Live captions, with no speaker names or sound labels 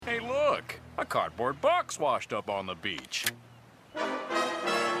cardboard box washed up on the beach. Holy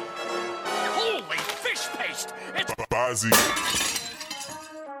fish paste! It's Bozzy.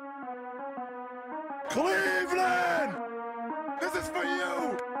 Cleveland! This is for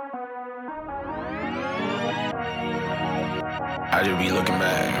you! I just be looking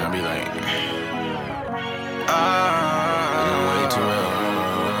back, I be like, way too real.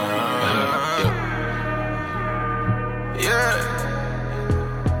 Yeah.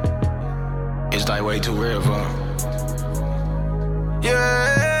 It's like way too real for.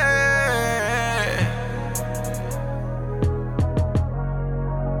 Yeah.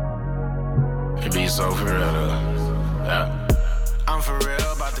 It be so for real though. Yeah. I'm for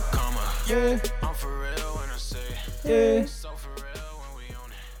real about the coma. Yeah. I'm for real when I say. Yeah. So for real when we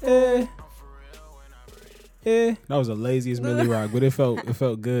own it. Yeah. Yeah. That was the laziest Millie Rock, but it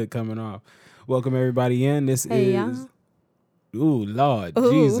felt good coming off. Welcome everybody in. This Hey, is Ooh, Lord, Ooh.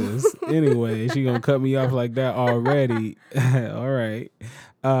 Jesus. Anyway, she gonna cut me off like that already. All right.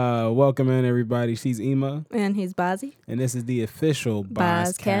 Welcome in everybody. She's Ema. And he's Bozzy. And this is the official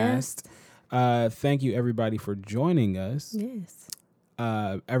Bozzcast. Thank you everybody for joining us. Yes.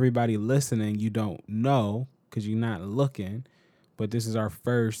 Everybody listening, you don't know because you're not looking, but this is our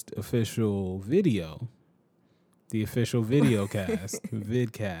first official video. The official video cast,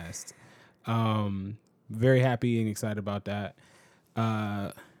 vidcast. Very happy and excited about that.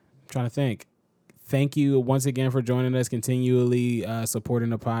 Trying to think. Thank you once again for joining us, continually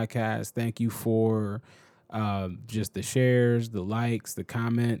supporting the podcast. Thank you for just the shares, the likes, the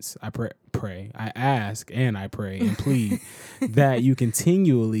comments. I ask and I pray and plead that you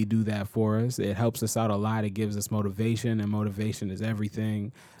continually do that for us. It helps us out a lot. It gives us motivation, and motivation is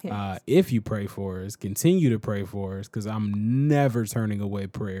everything. Yes. If you pray for us, continue to pray for us because I'm never turning away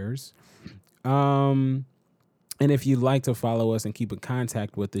prayers. And if you'd like to follow us and keep in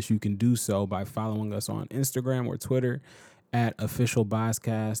contact with us, you can do so by following us on Instagram or Twitter at Official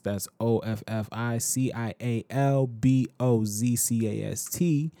Bozzcast. That's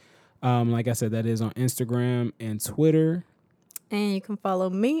OFFICIALBOZCAST. Like I said, that is on Instagram and Twitter. And you can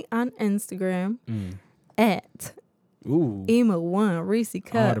follow me on Instagram at Ooh, Ema1 Reese all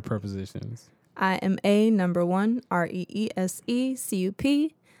Cup. the prepositions. IMA1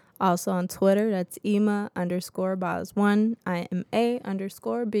 REESECUP. Also on Twitter, that's Ema_Boz1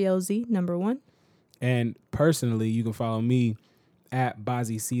 IMA_BOZ1. And personally, you can follow me at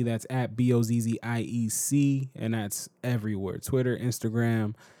BozzyC. That's at BOZZIEC. And that's everywhere. Twitter,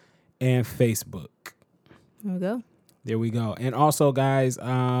 Instagram, and Facebook. There we go. There we go. And also, guys,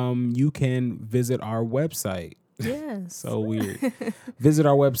 you can visit our website. Yes. So weird. Visit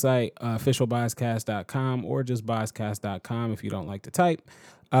our website, officialbozzcast.com, or just bozzcast.com if you don't like to type.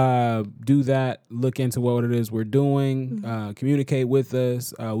 Do that. Look into what it is we're doing. Communicate with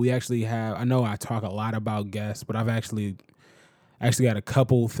us. We actually have, I know I talk a lot about guests, but I've actually got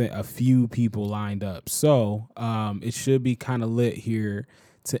a few people lined up. So it should be kind of lit here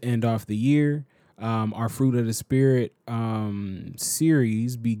to end off the year. Our Fruit of the Spirit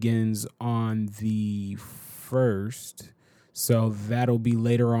series begins on the 1st. So that'll be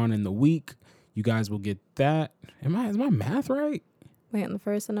later on in the week. You guys will get that. Is my math right? Wait, on the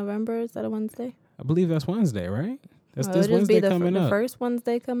 1st of November, is that a Wednesday? I believe that's Wednesday, right? That's Well, this it'll just Wednesday be coming the up. first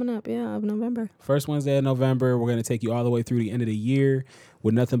Wednesday coming up, of November. First Wednesday of November. We're going to take you all the way through the end of the year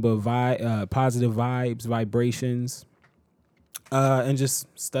with nothing but positive vibes, vibrations, and just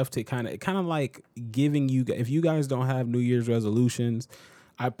stuff to kind of like giving you. If you guys don't have New Year's resolutions,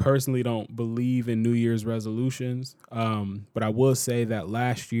 I personally don't believe in New Year's resolutions. But I will say that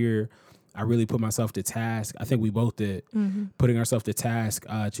last year, I really put myself to task. I think we both did, putting ourselves to task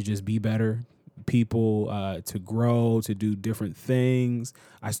to just be better people, to grow, to do different things.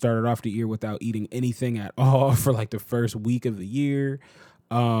 I started off the year without eating anything at all for like the first week of the year.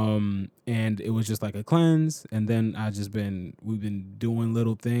 And it was just like a cleanse. And then we've been doing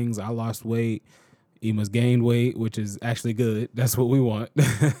little things. I lost weight. Ema's gained weight, which is actually good. That's what we want.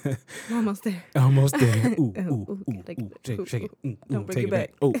 Almost there. Almost there. Ooh, shake it. Don't bring take it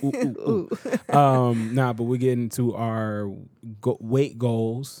back. Ooh. But we're getting to our weight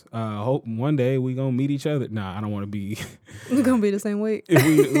goals. Hope one day we gonna meet each other. Nah, I don't want to be. It's going to be the same weight.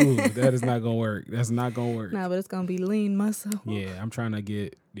 That is not gonna work. That's not gonna work. Nah, but it's going to be lean muscle. Yeah, I'm trying to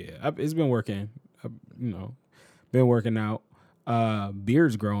get. Yeah, it's been working. Been working out.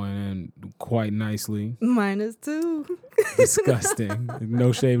 Beard's growing in quite nicely. Mine is too. Disgusting.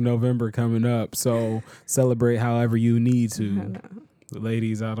 No Shave November coming up, so celebrate however you need to.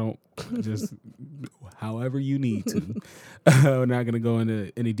 Ladies, I don't just however you need to. We're not going to go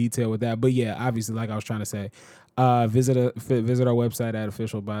into any detail with that. But yeah, obviously, like I was trying to say, Visit our website at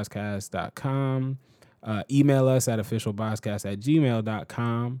officialbosscast.com. Email us at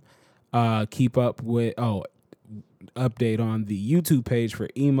officialbosscast@gmail.com. Keep up with update on the YouTube page for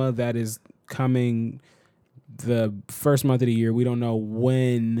EMA that is coming the first month of the year. We don't know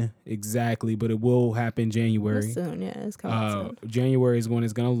when exactly, but it will happen January. It's soon, yeah, it's coming soon. January is when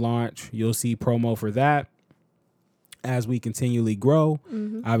it's going to launch. You'll see promo for that as we continually grow.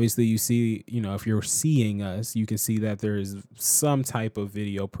 Obviously, you see, if you're seeing us, you can see that there is some type of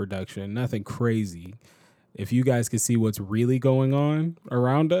video production, nothing crazy. If you guys could see what's really going on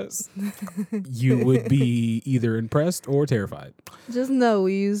around us, you would be either impressed or terrified. Just know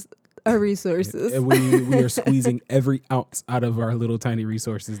we use our resources. We are squeezing every ounce out of our little tiny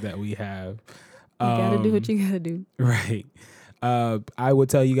resources that we have. You gotta do what you gotta do. Right. I would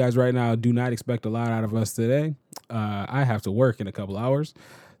tell you guys right now, do not expect a lot out of us today. I have to work in a couple hours.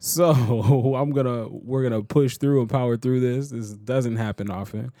 So we're gonna push through and power through this. This doesn't happen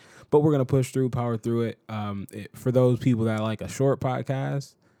often, but we're gonna push through, power through it. For those people that like a short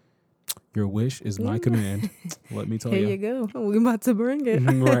podcast, your wish is my command. Let me tell you. Here you go. We're about to bring it.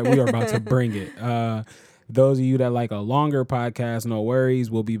 Right, we are about to bring it. Those of you that like a longer podcast, no worries.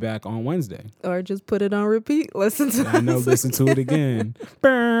 We'll be back on Wednesday. Or just put it on repeat. Listen to it. I know, listen to it again.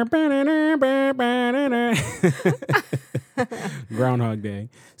 Groundhog Day.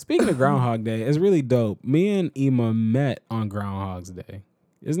 Speaking of Groundhog Day, it's really dope. Me and Ema met on Groundhog's Day.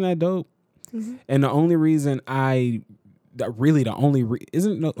 Isn't that dope? And the only reason isn't When is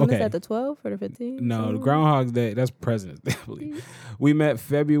okay. that, the 12th or the 15th? No, the Groundhog's Day, that's President's Day, I believe. We met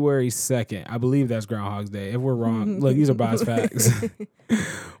February 2nd. I believe that's Groundhog's Day. If we're wrong, look, these are biased facts.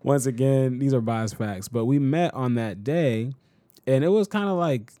 Once again, these are biased facts. But we met on that day, and it was kind of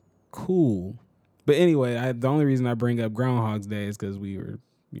like cool. But anyway, the only reason I bring up Groundhog's Day is because we were,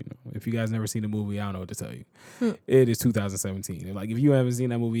 if you guys never seen the movie, I don't know what to tell you. It is 2017. Like, if you haven't seen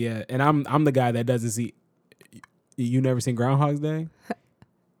that movie yet, and I'm the guy that doesn't see. You never seen Groundhog's Day?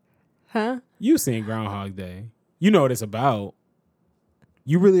 Huh? You seen Groundhog Day. You know what it's about.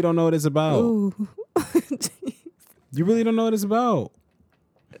 You really don't know what it's about. Ooh. You really don't know what it's about.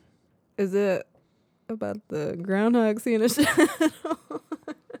 Is it about the groundhog seeing a shadow?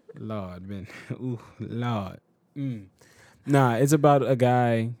 Lord, man. Ooh, Lord. Nah, it's about a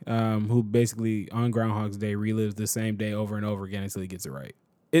guy who basically on Groundhog's Day relives the same day over and over again until he gets it right.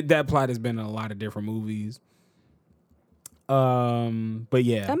 That plot has been in a lot of different movies. But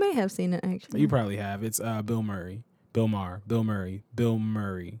yeah, I may have seen it actually. You probably have. It's Bill Murray. Bill Murray.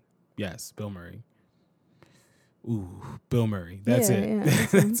 Yes, Bill Murray. Ooh, Bill Murray. That's it. Yeah,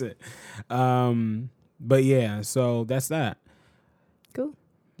 That's it. But yeah, so that's that. Cool.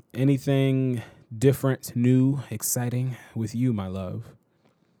 Anything different, new, exciting with you, my love?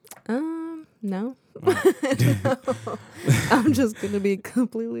 No. I'm just gonna be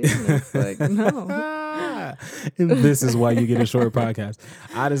completely honest. Like, no. And this is why you get a short podcast.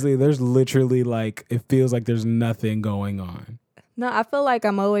 Honestly, there's literally it feels like there's nothing going on. No, I feel like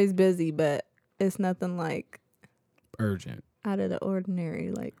I'm always busy, but it's nothing Urgent. out of the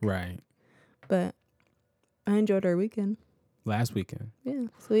ordinary. Right. But I enjoyed our weekend. Last weekend. Yeah.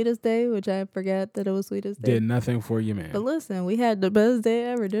 Sweetest day, which I forgot that it was sweetest day. Did nothing for you, man. But listen, we had the best day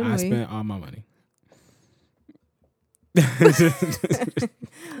ever, didn't we? I spent all my money.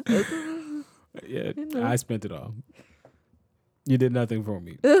 Yeah, I spent it all. You did nothing for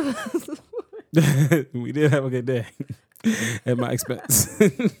me. We did have a good day at my expense.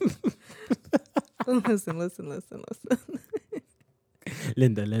 Listen.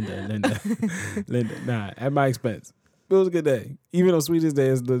 Linda. Nah, at my expense. It was a good day. Even though Sweetest Day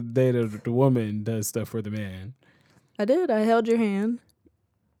is the day that the woman does stuff for the man. I did. I held your hand.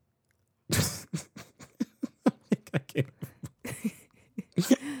 I can't.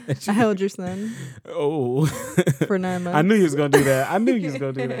 I held your son. Oh. For 9 months. I knew you was going to do that.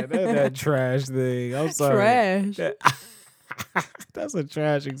 That trash thing. I'm sorry. Trash. That's a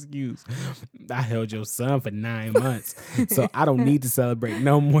trash excuse. I held your son for 9 months, so I don't need to celebrate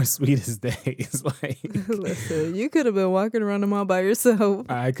no more Sweetest Days. Listen, you could have been walking around the mall by yourself.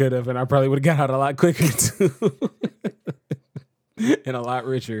 I could have, and I probably would have got out a lot quicker too, and a lot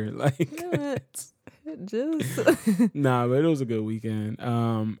richer. Nah, but it was a good weekend.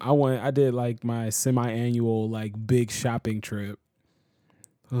 I did my semi-annual big shopping trip.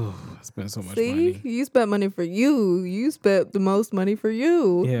 Oh, I spent so much money. See, you spent money for you. You spent the most money for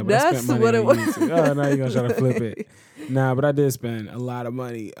you. Yeah, but that's I spent money what on it was. you too. Oh, now you're gonna try to flip it. Nah, but I did spend a lot of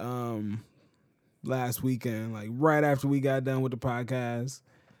money. Last weekend, right after we got done with the podcast,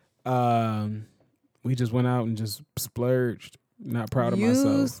 we just went out and just splurged. Not proud of You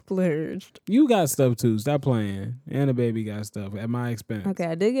myself. splurged. You got stuff too. Stop playing. And the baby got stuff at my expense. Okay,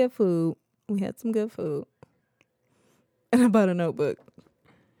 I did get food. We had some good food. And I bought a notebook.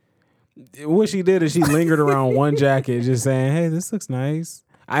 What she did is she lingered around one jacket, just saying, "Hey, this looks nice."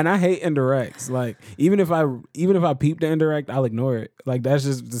 And I hate indirects. Like even if I peep the indirect, I'll ignore it. Like that's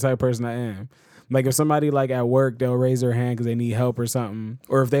just the type of person I am. Like if somebody like at work, they'll raise their hand because they need help or something,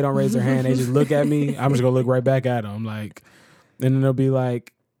 or if they don't raise their hand, they just look at me. I'm just gonna look right back at them. Like, and then they'll be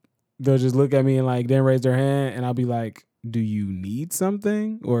like, they'll just look at me and like then raise their hand, and I'll be like, "Do you need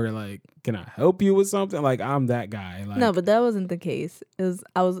something?" Or like, "Can I help you with something?" Like I'm that guy. Like, No, but that wasn't the case.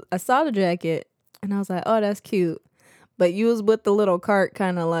 I saw the jacket and I was like, oh, that's cute. But you was with the little cart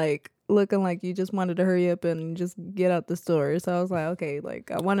kind of like looking like you just wanted to hurry up and just get out the store. So I was like, okay, like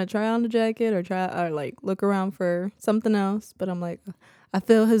I want to try on the jacket or like look around for something else. But I'm like, I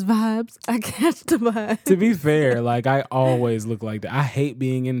feel his vibes. I catch the vibe. to be fair, like I always look like that. I hate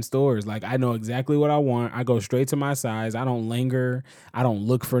being in stores. Like I know exactly what I want. I go straight to my size. I don't linger. I don't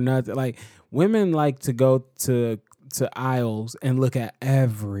look for nothing. Like women like to go to aisles and look at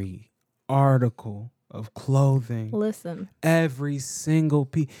every article of clothing. Listen, Every single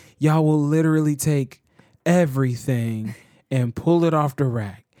piece. Y'all will literally take everything and pull it off the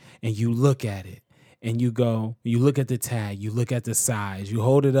rack and you look at it. And you look at the tag, you look at the size, you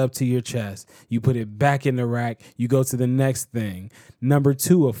hold it up to your chest, you put it back in the rack, you go to the next thing. Number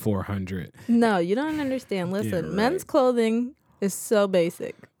 2 of 400. no, you don't understand. Listen, right. men's clothing is so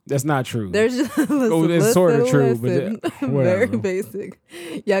basic. That's not true. There's just listen, it's sort of true, listen. but Very whatever. basic.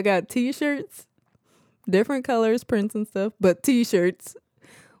 Y'all got t-shirts, different colors, prints and stuff, but t-shirts.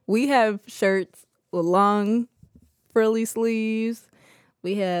 We have shirts with long frilly sleeves.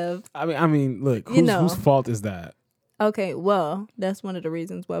 We have I mean, look, whose fault is that? okay, well, that's one of the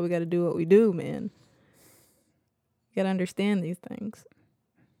reasons why we got to do what we do, man. You got to understand these things.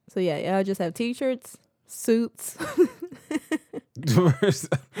 So yeah, y'all just have t-shirts, suits.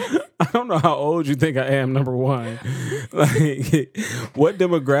 I don't know how old you think I am, number one. Like, what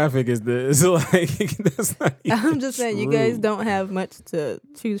demographic is this? Like, that's not even I'm just saying, you guys don't have much to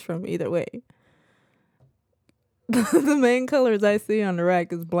choose from either way. The main colors I see on the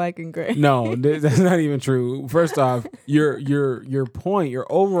rack is black and gray. No, that's not even true. First off, your point, your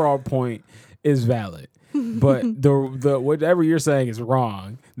overall point is valid. But the whatever you're saying is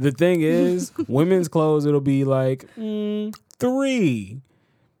wrong. The thing is, women's clothes, it'll be like 3.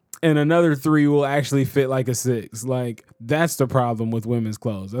 And another 3 will actually fit like a 6. Like, that's the problem with women's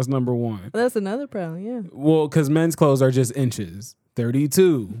clothes. That's number 1. That's another problem, yeah. Well, because men's clothes are just inches.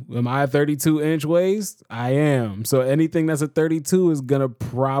 32. Am I a 32-inch waist? I am. So anything that's a 32 is going to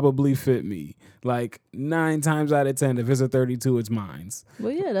probably fit me. Like 9 times out of 10, if it's a 32, it's mine.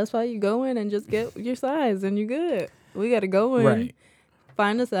 Well, yeah, that's why you go in and just get your size and you're good. We got to go in, Right.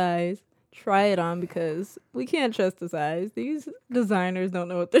 find a size, try it on because we can't trust the size. These designers don't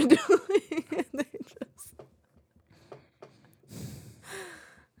know what they're doing. They just,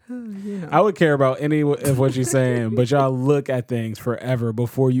 you know. I would care about any of what you're saying, but y'all look at things forever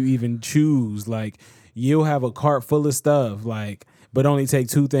before you even choose. Like, you'll have a cart full of stuff, like, but only take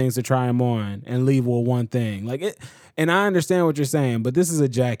 2 things to try them on and leave with 1 thing. Like it, and I understand what you're saying, but this is a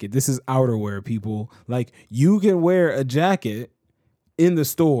jacket. This is outerwear, people. Like, you can wear a jacket in the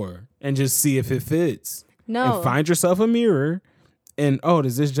store and just see if it fits. No. And find yourself a mirror and, oh,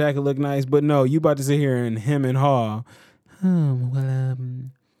 does this jacket look nice? But no, you about to sit here and hem and haw.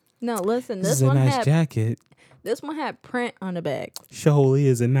 No, listen, This this is a one nice jacket. This one had print on the back. Surely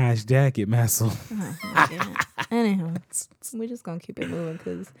is a nice jacket, Massel. Oh, my God. Anyhow, we're just going to keep it moving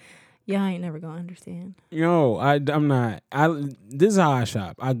because y'all ain't never going to understand. No, I'm not. This is how I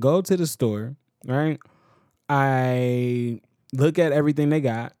shop. I go to the store, right? I look at everything they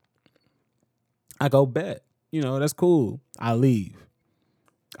got. I go bet. That's cool. I leave.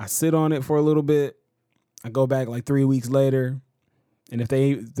 I sit on it for a little bit. I go back like 3 weeks later. And if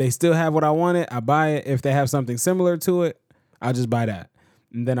they still have what I wanted, I buy it. If they have something similar to it, I'll just buy that.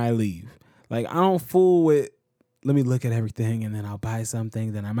 And then I leave. Like, I don't fool with, let me look at everything and then I'll buy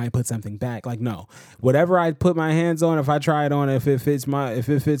something. Then I might put something back. Like, no. Whatever I put my hands on, if I try it on, if it fits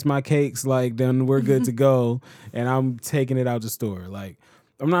my cakes, like, then we're good to go. And I'm taking it out the store. Like,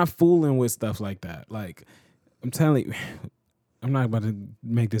 I'm not fooling with stuff like that. Like, I'm telling you, I'm not about to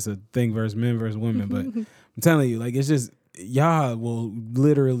make this a thing versus men versus women, but I'm telling you, like, it's just, y'all will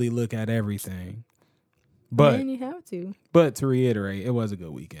literally look at everything. But And you have to. But to reiterate, it was a good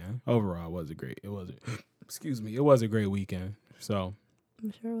weekend. Overall, it was a great weekend. So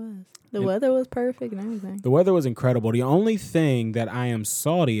I'm sure it was. The weather was perfect and everything. the weather was incredible. The only thing that I am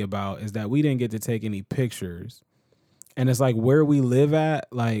salty about is that we didn't get to take any pictures And it's like where we live at,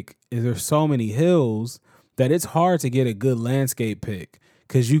 like there's so many hills that it's hard to get a good landscape pic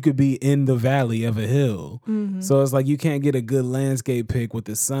because you could be in the valley of a hill. So it's like you can't get a good landscape pic with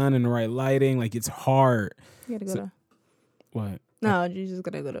the sun and the right lighting. Like it's hard. You gotta go to. What? No, you just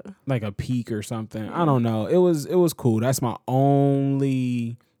gotta go to. Like a peak or something. I don't know. It was cool. That's my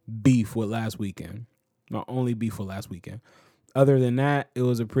only beef with last weekend. My only beef with last weekend. Other than that, it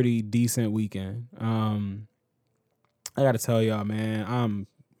was a pretty decent weekend. I gotta tell y'all, man, I'm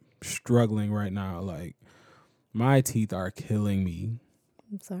struggling right now. Like my teeth are killing me.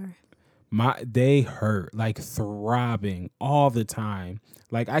 I'm sorry. They hurt, like throbbing all the time.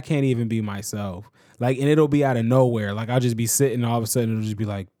 Like I can't even be myself. Like, and it'll be out of nowhere. Like I'll just be sitting, and all of a sudden it'll just be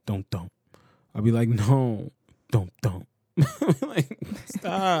like, don't. I'll be like, no, don't. Like,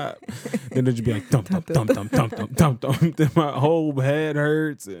 stop. Then it'll just be like, dump. Then my whole head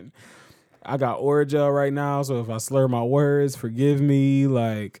hurts, and I got Orajel right now, so if I slur my words, forgive me.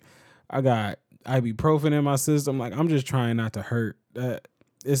 Like, I got ibuprofen in my system. Like, I'm just trying not to hurt.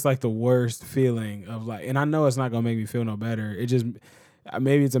 It's like the worst feeling of like, and I know it's not gonna make me feel no better. It just,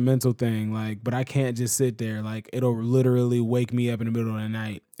 maybe it's a mental thing. Like, but I can't just sit there. Like, it'll literally wake me up in the middle of the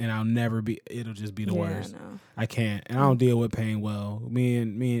night, and it'll just be the worst. No. I can't, and I don't deal with pain well. Me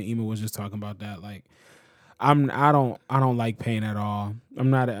and Ema was just talking about that. Like, I don't like pain at all.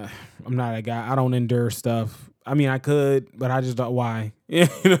 I'm not a guy. I don't endure stuff. I mean, I could, but I just don't. Why? You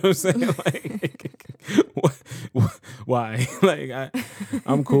know what I'm saying? Like, why? Like,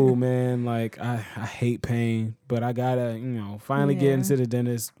 I'm cool, man. Like, I hate pain, but I gotta, finally get into the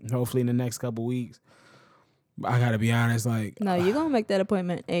dentist. Hopefully in the next couple weeks. I gotta be honest. Like, No, you're gonna make that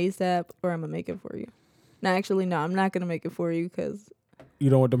appointment ASAP, or I'm gonna make it for you. No, actually, no, I'm not gonna make it for you because.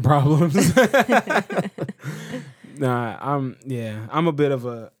 You don't want them problems. Nah, I'm a bit of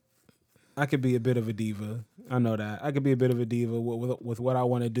a. I could be a bit of a diva. I know that. I could be a bit of a diva with what I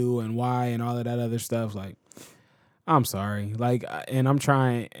want to do and why and all of that other stuff. Like, I'm sorry. Like, and I'm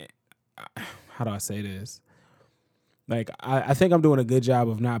trying. How do I say this? Like, I think I'm doing a good job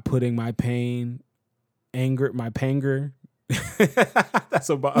of not putting my panger. That's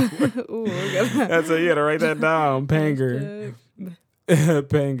a bottom. Ooh, That's you gotta write that down. Panger.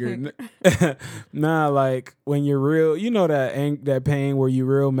 Painger. Nah, like when you're real, that pain where you're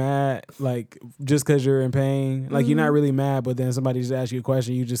real mad, like just because you're in pain, like you're not really mad, but then somebody just asks you a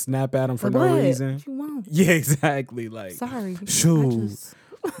question, you just snap at them for no reason. You won't. Yeah, exactly. Like, sorry. shoot.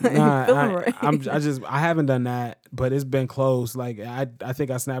 Nah, right. I haven't done that, but it's been close. Like I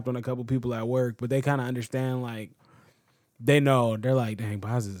think I snapped on a couple people at work, but they kind of understand. Like they know. They're like, dang,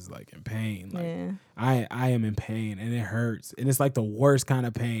 Boz is like in pain. Like, Yeah. I am in pain and it hurts. And it's like the worst kind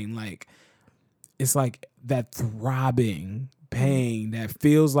of pain. Like it's like that throbbing pain that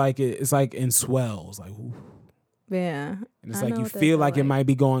feels like it's like in swells. Like, ooh. Yeah. And it's like you feel like it might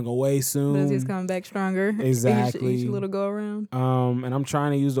be going away soon. But it's just coming back stronger. Exactly. Each little go around. And I'm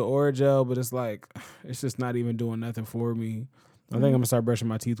trying to use the Orajel, but it's like it's just not even doing nothing for me. I think I'm gonna start brushing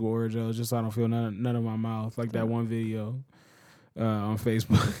my teeth with Orajel just so I don't feel none of my mouth. Like that one video on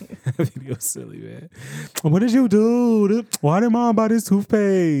Facebook. That video was silly, man. What did you do? Why did mom buy this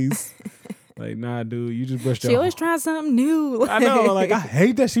toothpaste? Like, nah, dude, you just brushed your. She always trying something new. I know, like I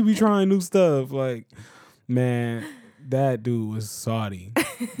hate that she be trying new stuff. Like, man, that dude was saucy.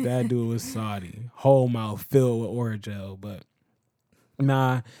 Whole mouth filled with Orajel, but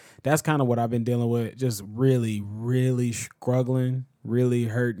nah. That's kind of what I've been dealing with. Just really, really struggling, really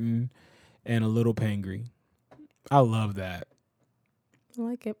hurting, and a little pangry. I love that. I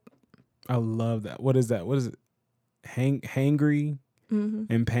like it. I love that. What is that? What is it? Hangry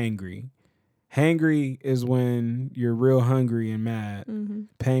and pangry. Hangry is when you're real hungry and mad.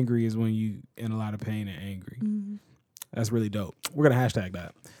 Pangry is when you in a lot of pain and angry. That's really dope. We're going to hashtag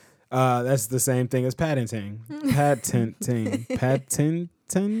that. That's the same thing as patenting. Patenting.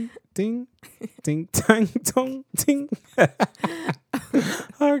 Ting, ting, tang, tong, ting.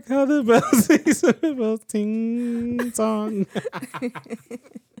 Hark how the bells ting, tong.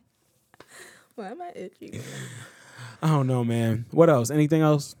 Why am I itchy? I don't know, man. What else? Anything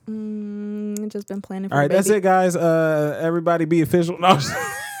else? Just been planning for All right, that's it, guys. Everybody be official. No.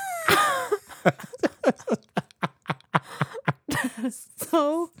 That's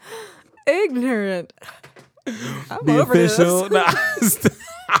so ignorant. I'm be over official. This. Nah.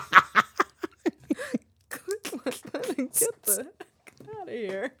 Get the heck out of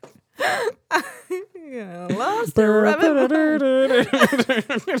here. Yeah, lost it.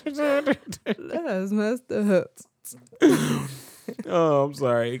 That is messed up. Oh, I'm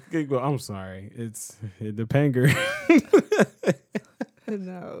sorry. I'm sorry. It's the Painger.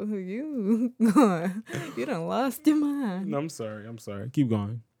 No, you done lost your mind. No, I'm sorry. Keep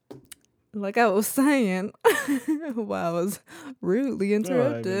going. Like I was saying, while I was rudely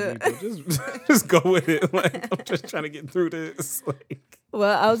interrupted. All right, just go with it. Like I'm just trying to get through this. Like,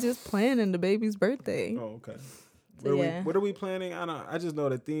 Well, I was just planning the baby's birthday. oh, okay. So, yeah. What are we planning? I just know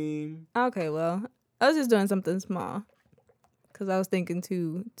the theme. Okay, well, I was just doing something small because I was thinking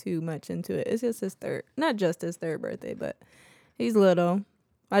too much into it. It's just not just his third birthday, but he's little.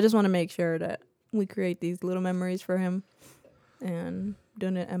 I just want to make sure that we create these little memories for him, and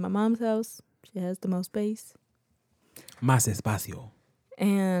doing it at my mom's house. She has the most space. Más espacio.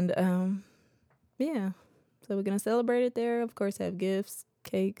 And yeah, so we're gonna celebrate it there. Of course, have gifts,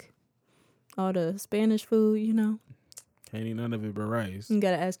 cake, all the Spanish food. You know, Can't eat none of it but rice. you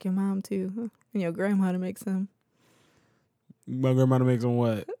gotta ask your mom too, and your grandma to make some. My grandma makes them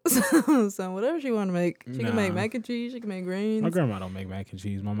what? So whatever she want to make, she can make mac and cheese. She can make greens. My grandma don't make mac and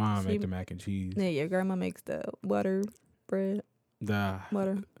cheese. My mom She- make the mac and cheese. Yeah, your grandma makes the butter bread,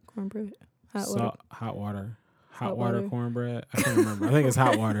 butter cornbread, hot water. Hot water. Hot Hot water water. cornbread. I can't remember. I think it's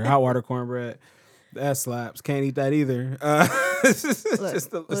hot water. Hot water cornbread. That slaps. Can't eat that either.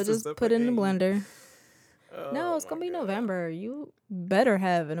 Look, we'll just put it in the blender. No, it's gonna be November. You better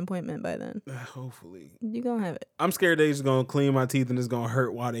have an appointment by then. Hopefully. You gonna have it. I'm scared they just gonna clean my teeth and it's gonna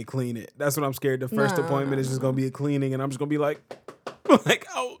hurt while they clean it. That's what I'm scared. The first appointment is just gonna be a cleaning and I'm just gonna be like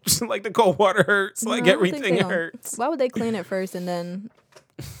ouch, like the cold water hurts, like No, I don't think everything they gonna- hurts. Why would they clean it first and then?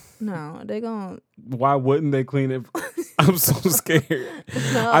 No, they gonna. Why wouldn't they clean it? I'm so scared.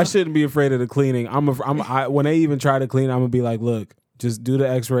 No. I shouldn't be afraid of the cleaning. When they even try to clean, I'm gonna be like, look, just do the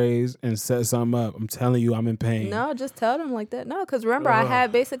X-rays and set something up. I'm telling you, I'm in pain. No, just tell them like that. No, because remember, I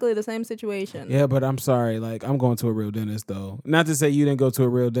had basically the same situation. Yeah, but I'm sorry. Like, I'm going to a real dentist, though. Not to say you didn't go to a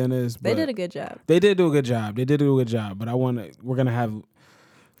real dentist. They but did a good job. They did do a good job. But we're going to have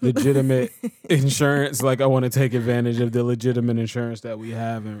legitimate insurance. Like, I want to take advantage of the legitimate insurance that we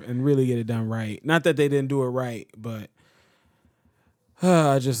have and really get it done right. Not that they didn't do it right, but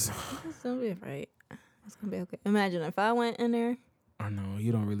It's gonna be right. It's gonna be okay. Imagine if I went in there. I know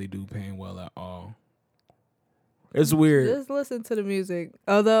you don't really do pain well at all. It's weird. Just listen to the music.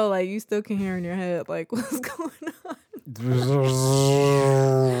 Although, like, you still can hear in your head, like, what's going on.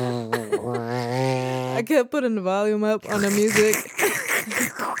 I kept putting the volume up on the music.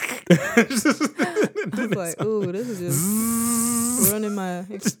 I was like, ooh, this is just ruining my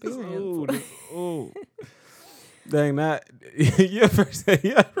experience. Ooh. Dang, that you ever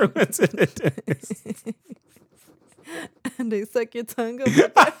went to the dentist? And they suck your tongue up.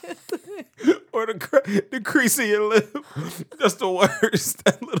 Or the crease of your lip. That's the worst.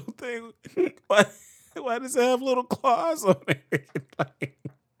 That little thing. Why does it have little claws on it? Like,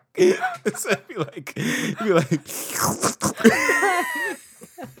 it'd be like,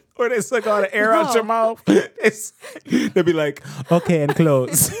 or they suck all the air out your mouth. They'd be like, okay, and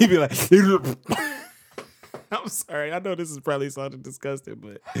close. You'd be like, I'm sorry. I know this is probably sounding disgusting,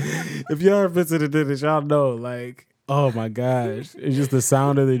 but if y'all ever been to the dentist, y'all know, like, oh my gosh. It's just the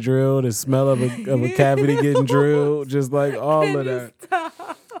sound of the drill, the smell of a cavity getting drilled, just like all of that.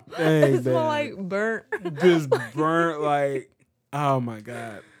 Dang, It's more like burnt. just burnt, like, oh my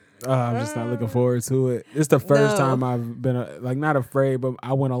God. I'm just not looking forward to it. It's the first No. time I've been, like, not afraid, but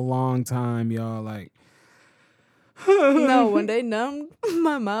I went a long time, y'all, like. No, when they numbed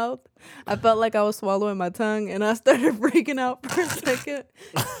my mouth, I felt like I was swallowing my tongue, and I started freaking out for a second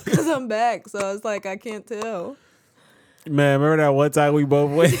because I'm back. So it's like I can't tell. Man, remember that one time we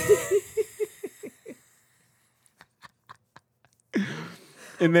both went?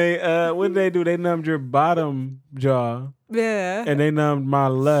 And they, what did they do? They numbed your bottom jaw, Yeah. and they numbed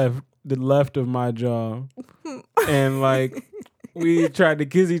the left of my jaw. And, like, we tried to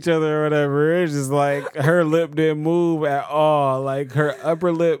kiss each other or whatever. It's just like her lip didn't move at all. Like her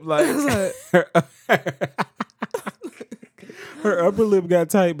upper lip, like her upper lip got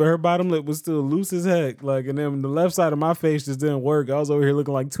tight, but her bottom lip was still loose as heck. Like, and then the left side of my face just didn't work. I was over here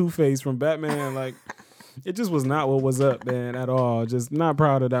looking like Two-Face from Batman. Like, it just was not what was up, man, at all. Just not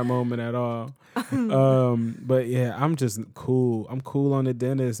proud of that moment at all. But yeah, I'm just cool. I'm cool on the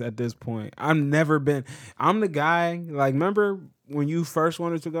dentist at this point. I'm the guy, like, remember when you first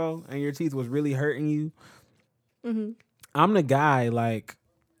wanted to go and your teeth was really hurting you? Mm-hmm. I'm the guy, like,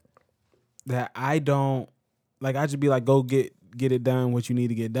 that I don't, like, I just be like, go get it done what you need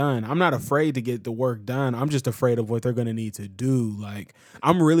to get done. I'm not afraid to get the work done. I'm just afraid of what they're going to need to do. Like,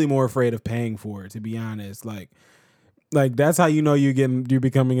 I'm really more afraid of paying for it, to be honest. Like that's how you know you're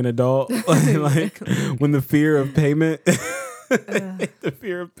becoming an adult. Like when the fear of payment, the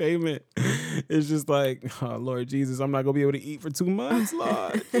fear of payment it's just like, oh Lord Jesus, I'm not gonna be able to eat for 2 months,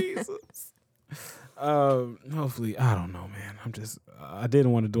 Lord Jesus. Hopefully, I don't know, man. I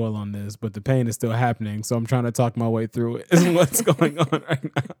didn't want to dwell on this, but the pain is still happening, so I'm trying to talk my way through it. Is what's going on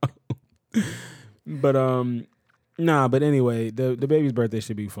right now. But anyway, the baby's birthday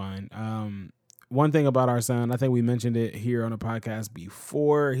should be fine. One thing about our son, I think we mentioned it here on the podcast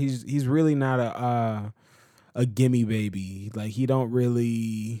before. He's really not a gimme baby. Like he don't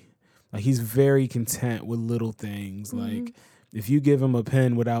really like. He's very content with little things. Like if you give him a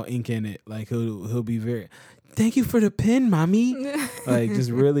pen without ink in it, like he'll be very. Thank you for the pen, mommy. Like he's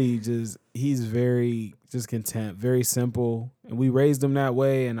very just content, very simple, and we raised him that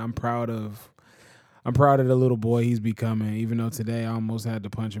way. And I'm proud of the little boy he's becoming, even though today I almost had to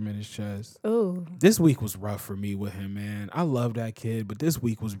punch him in his chest. Oh. This week was rough for me with him, man. I love that kid, but this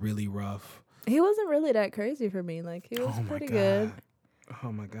week was really rough. He wasn't really that crazy for me. Like, he was pretty good.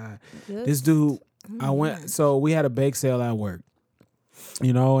 Oh, my God. This dude, so we had a bake sale at work,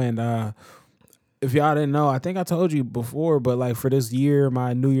 and if y'all didn't know, I think I told you before, but like for this year,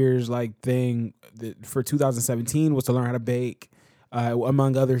 my New Year's like thing for 2017 was to learn how to bake,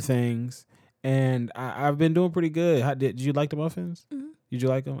 among other things. And I've been doing pretty good. Did you like the muffins? Mm-hmm. Did you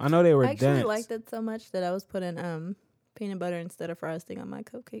like them? I know they were dense. I actually liked it so much that I was putting peanut butter instead of frosting on my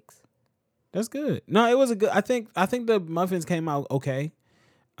cupcakes. That's good. No, it was a good. I think the muffins came out okay.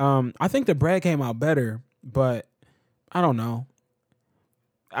 I think the bread came out better, but I don't know.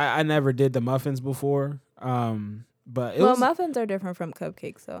 I never did the muffins before. But muffins are different from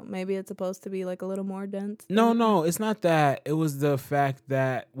cupcakes, so maybe it's supposed to be like a little more dense. No, it's not that. It was the fact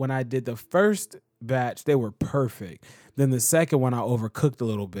that when I did the first batch, they were perfect. Then the second one, I overcooked a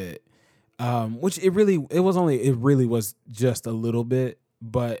little bit, which it really was just a little bit,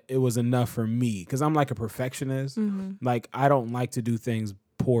 but it was enough for me because I'm like a perfectionist. Mm-hmm. Like I don't like to do things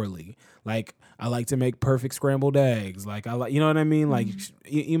poorly. Like I like to make perfect scrambled eggs. Like I like, you know what I mean? Mm-hmm. Like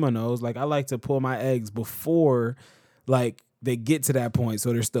Ema knows. Like I like to pull my eggs before, like they get to that point,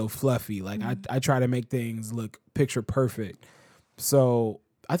 so they're still fluffy. Like I try to make things look picture perfect. So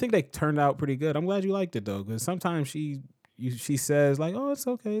I think they turned out pretty good. I'm glad you liked it though, because sometimes she says like, "Oh, it's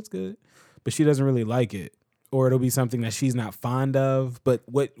okay, it's good," but she doesn't really like it, or it'll be something that she's not fond of. But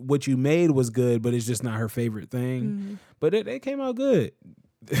what you made was good, but it's just not her favorite thing. Mm-hmm. But it came out good.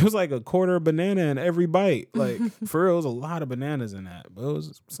 It was like a quarter of banana in every bite. Like for real, it was a lot of bananas in that. But it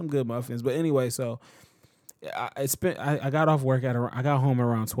was some good muffins. But anyway, so I got off work I got home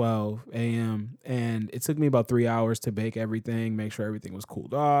around 12 a.m. and it took me about 3 hours to bake everything, make sure everything was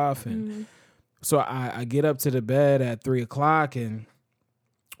cooled off, and so I get up to the bed at 3:00, and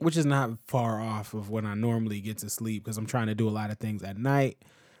which is not far off of when I normally get to sleep because I'm trying to do a lot of things at night.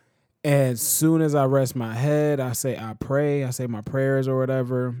 And as soon as I rest my head, I say my prayers or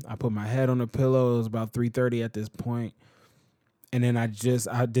whatever. I put my head on the pillow. It was about 3:30 at this point. And then I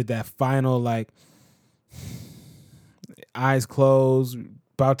did that final, like, eyes closed,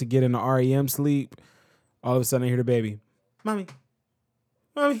 about to get into REM sleep. All of a sudden I hear the baby, Mommy,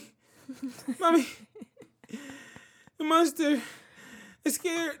 the monster is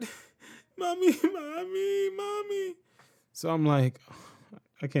scared. Mommy. So I'm like,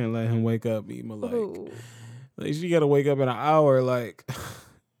 I can't let him wake up, Ema. Like she got to wake up in an hour. Like,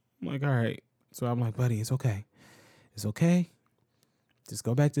 I'm like, all right. So I'm like, buddy, it's okay. It's okay. Just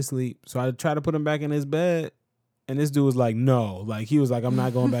go back to sleep. So I try to put him back in his bed. And this dude was like, no. Like, he was like, I'm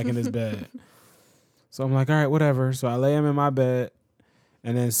not going back in his bed. So I'm like, all right, whatever. So I lay him in my bed.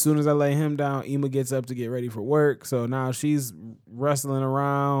 And then as soon as I lay him down, Ema gets up to get ready for work. So now she's wrestling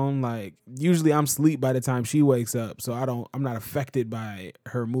around. Like, usually I'm asleep by the time she wakes up. So I'm not affected by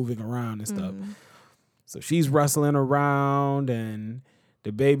her moving around and stuff. So she's wrestling around and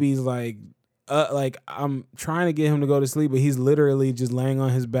the baby's like I'm trying to get him to go to sleep, but he's literally just laying on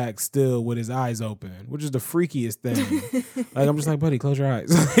his back still with his eyes open, which is the freakiest thing. Like, I'm just like, buddy, close your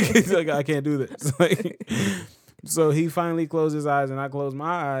eyes. He's like, I can't do this. Like, so he finally closed his eyes and I closed my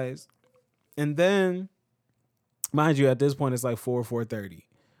eyes. And then, mind you, at this point, it's like 4:30.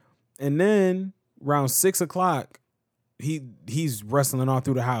 And then around 6:00, he's wrestling all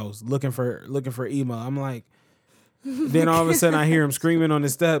through the house looking for Ema. I'm like, then all of a sudden I hear him screaming on the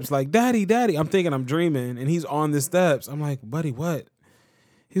steps like, Daddy. I'm thinking I'm dreaming and he's on the steps. I'm like, buddy, what?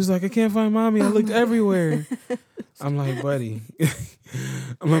 He was like, I can't find mommy. I looked everywhere. I'm like, buddy,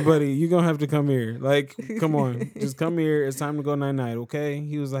 you're going to have to come here. Like, come on, just come here. It's time to go night-night, okay?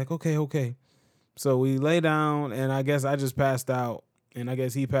 He was like, okay. So we lay down and I guess I just passed out and I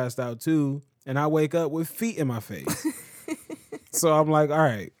guess he passed out too. And I wake up with feet in my face. So I'm like, all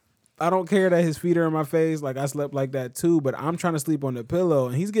right, I don't care that his feet are in my face. Like I slept like that too, but I'm trying to sleep on the pillow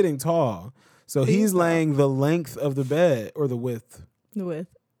and he's getting tall. So he's laying the length of the bed or the width. The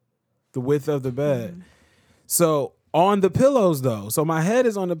width of the bed. Mm-hmm. So on the pillows though. So my head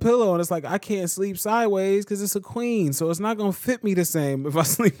is on the pillow and it's like I can't sleep sideways because it's a queen. So it's not going to fit me the same if I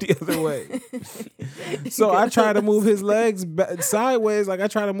sleep the other way. So I try to move his legs sideways. Like I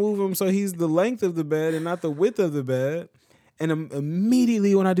try to move him so he's the length of the bed and not the width of the bed. And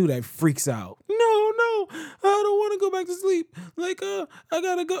immediately when I do that, he freaks out. No, I don't want to go back to sleep. Like, I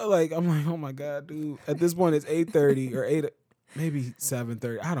gotta go. Like, I'm like, oh my God, dude. At this point, it's 8:30 or 8, maybe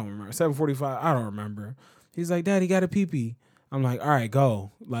 7:30. I don't remember. 7:45. I don't remember. He's like, Daddy, got a pee-pee. I'm like, all right,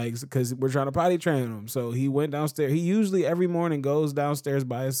 go. Like, because we're trying to potty train him. So he went downstairs. He usually every morning goes downstairs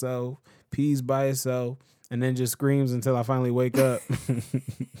by himself, pees by himself, and then just screams until I finally wake up.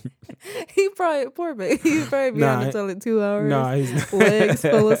 He probably, poor baby, he's probably been on the toilet 2 hours. Nah, he's legs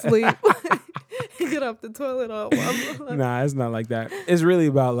full of sleep. He get off the toilet all Nah, it's not like that. It's really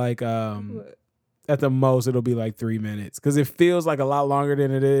about like, at the most, it'll be like 3 minutes. Because it feels like a lot longer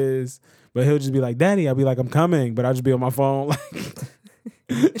than it is. But he'll just be like, Daddy, I'll be like, I'm coming. But I'll just be on my phone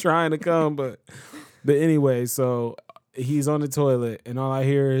like trying to come. But anyway, so he's on the toilet and all I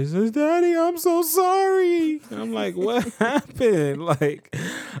hear is, Daddy, I'm so sorry. And I'm like, what happened? Like,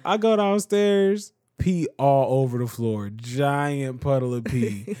 I go downstairs, pee all over the floor, giant puddle of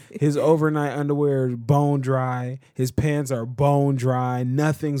pee. His overnight underwear is bone dry. His pants are bone dry.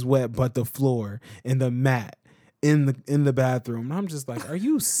 Nothing's wet but the floor and the mat in the bathroom. And I'm just like, are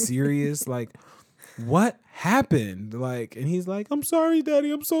you serious? Like, what happened? Like, and he's like, I'm sorry,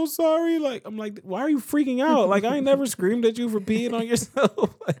 Daddy, I'm so sorry. Like, I'm like, why are you freaking out? Like, I ain't never screamed at you for peeing on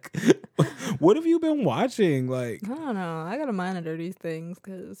yourself. Like, what have you been watching? Like, I don't know. I gotta monitor these things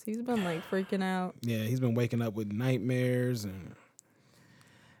because he's been like freaking out. Yeah, he's been waking up with nightmares and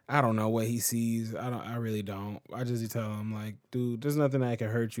I don't know what he sees. I really don't. I just tell him like, dude, there's nothing that can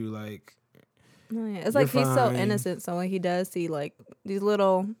hurt you. Like, oh, yeah. It's like fine. He's so innocent. So when he does see like these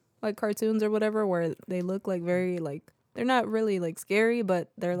little like cartoons or whatever where they look like very like they're not really like scary, but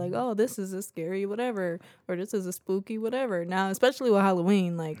they're like, oh, this is a scary whatever, or this is a spooky whatever. Now, especially with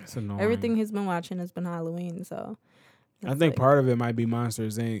Halloween, like everything he's been watching has been Halloween. So I think part of it might be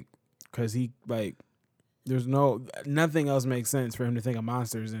Monsters Inc. because he like there's nothing else makes sense for him to think of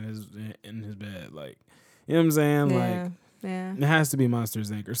monsters in his bed. Like, you know what I'm saying? Yeah, like, yeah, it has to be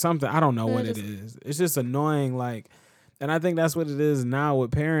Monsters Inc. or something. I don't know what it is. It's just annoying. Like. And I think that's what it is now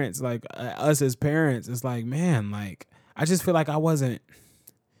with parents, like us as parents. It's like, man, like I just feel like I wasn't.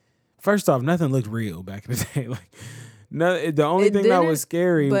 First off, nothing looked real back in the day. Like, the only thing that was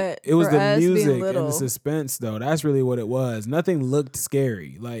scary, it was the music and the suspense, though. That's really what it was. Nothing looked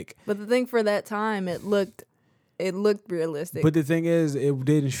scary, like. But the thing for that time, it looked realistic. But the thing is, it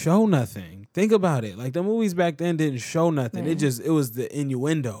didn't show nothing. Think about it. Like the movies back then didn't show nothing. Man. It was the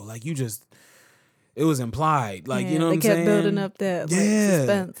innuendo. Like it was implied, like, you know what I'm saying? They kept building up that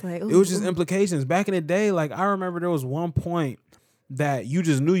suspense. Like, it was just implications. Back in the day, like, I remember there was one point that you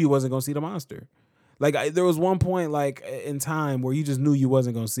just knew you wasn't going to see the monster. Like, there was one point, like, in time where you just knew you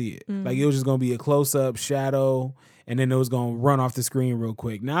wasn't going to see it. Mm-hmm. Like, it was just going to be a close-up shadow, and then it was going to run off the screen real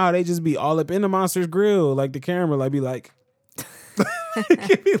quick. Now, they just be all up in the monster's grill. Like, the camera, like, be like...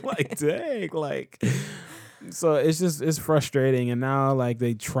 be like, dang, like... So it's frustrating, and now like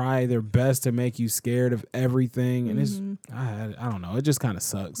they try their best to make you scared of everything, and it's I don't know, it just kind of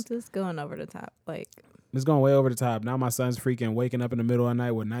sucks. Just going over the top, like it's going way over the top. Now my son's freaking waking up in the middle of the night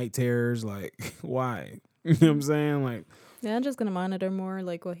with night terrors. Like, why? You know what I'm saying? Like, yeah, I'm just gonna monitor more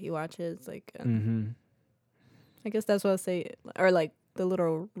like what he watches. Like, I guess that's what I say, or like the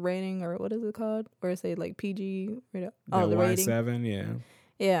little rating, or what is it called? Or say like PG. Oh, the rating. Y7, yeah.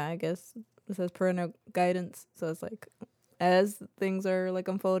 Yeah, I guess. It says parental guidance, so it's like as things are like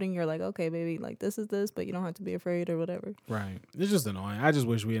unfolding, you're like, okay, baby, like this is this, but you don't have to be afraid or whatever. Right. It's just annoying. I just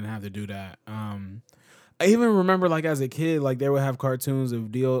wish we didn't have to do that. I even remember like as a kid, like they would have cartoons of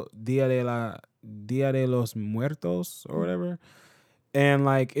Dia de los Muertos or whatever. And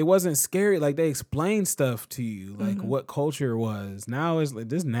like it wasn't scary. Like they explained stuff to you, like what culture was. Now it's like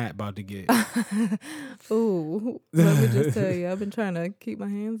this gnat about to get. Ooh, let me just tell you, I've been trying to keep my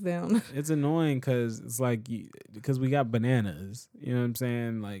hands down. It's annoying because it's like because we got bananas. You know what I'm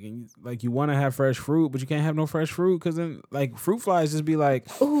saying? Like you want to have fresh fruit, but you can't have no fresh fruit because then like fruit flies just be like,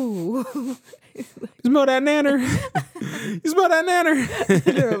 ooh, you smell that nanner? You smell that nanner?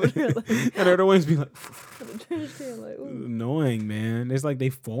 And their wings be like. Annoying, man. It's like they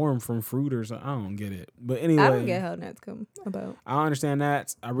form from fruit or something. I don't get it. But anyway, I don't get how gnats come about. I don't understand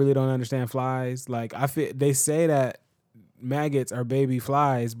gnats. I really don't understand flies. Like they say that maggots are baby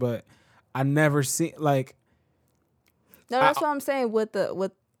flies, but I never see like. No, that's what I'm saying with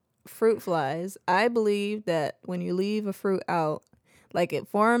fruit flies. I believe that when you leave a fruit out, like it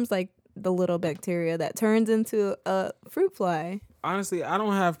forms like the little bacteria that turns into a fruit fly. Honestly, I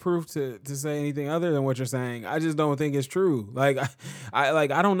don't have proof to say anything other than what you're saying. I just don't think it's true. Like,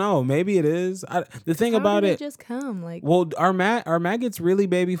 I don't know. Maybe it is. The thing How about do they it, just come like. well, are maggots really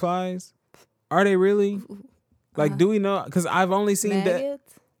baby flies? Are they really? Like, do we know? Because I've only seen that.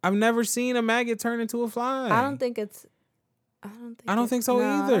 Maggots? I've never seen a maggot turn into a fly. I don't think so either.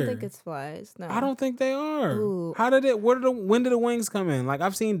 I don't think it's flies. No, I don't think they are. Ooh. How did it? When did the wings come in? Like,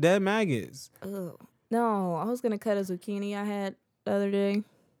 I've seen dead maggots. Ugh. No, I was gonna cut a zucchini I had the other day,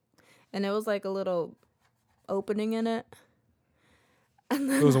 and it was like a little opening in it. And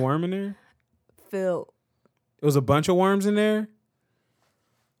then There was a worm in there. Phil, It was a bunch of worms in there.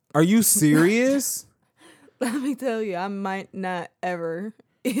 Are you serious? let me tell you, I might not ever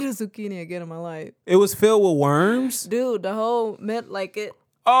eat a zucchini again in my life, It was filled with worms. dude. The whole meant like it.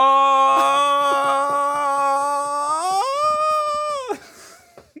 Oh,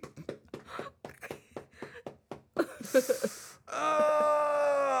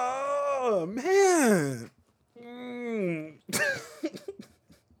 oh man.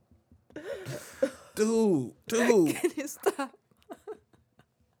 Dude. Can you stop?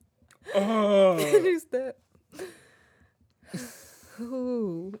 Oh. Can you stop?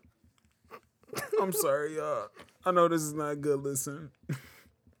 Ooh. I'm sorry, y'all. I know this is not good. Listen.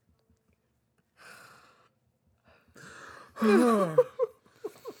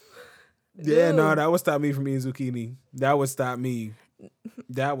 Yeah, no, that would stop me from eating zucchini. That would stop me.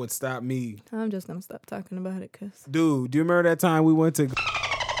 I'm just gonna stop talking about it, cause Dude, do you remember that time we went to?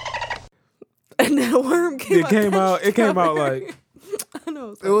 and then a worm came out. It came out like I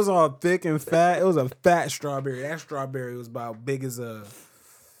know. it was all thick and fat. It was a fat strawberry. That strawberry was about big as as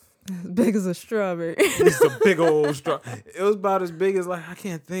big as a strawberry. just a big old straw. It was about as big as like I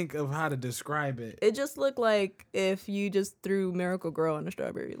can't think of how to describe it. It just looked like if you just threw Miracle Grow on a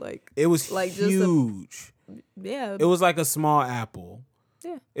strawberry, like It was like just a- huge. yeah. It was like a small apple.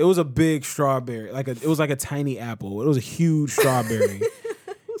 Yeah. It was a big strawberry. It was like a tiny apple. It was a huge strawberry.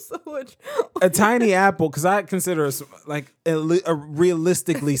 So much. A tiny apple, because I consider a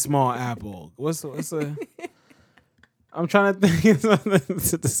realistically small apple. What's a? I'm trying to think of something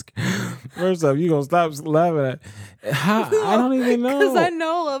to describe. First off, you gonna stop laughing at? How, I don't even know. Because I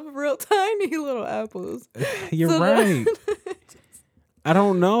know of real tiny little apples. You're So right. I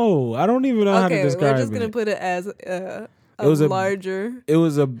don't know. I don't even know how to Okay, describe it. we're just gonna put it as a was a- larger. It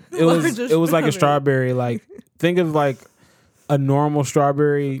was Larger like a strawberry. Like think of like a normal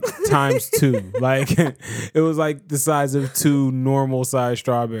strawberry times 2. Like it was like the size of 2 normal size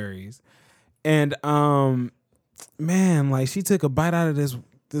strawberries. And man, like she took a bite out of this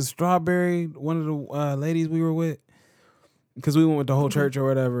strawberry, one of the ladies we were with, because we went with the whole church or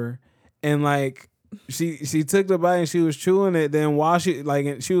whatever. And like she took the bite and she was chewing it. Then while she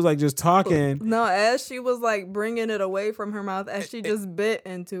was like just talking. No, as she was like bringing it away from her mouth, as she just bit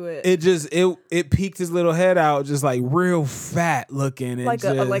into it. It peeked his little head out, just like real fat looking, and like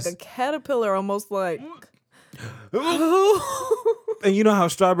just, a caterpillar, almost like. And you know how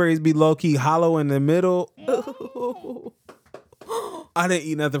strawberries be low key hollow in the middle. I didn't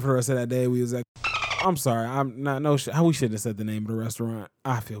eat nothing for the rest of that day. We was like, I'm sorry, I'm not we shouldn't have said the name of the restaurant.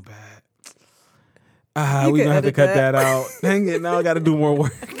 I feel bad. We gonna have to cut that out. Dang it! Now I got to do more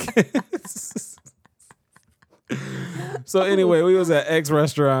work. So anyway, we was at X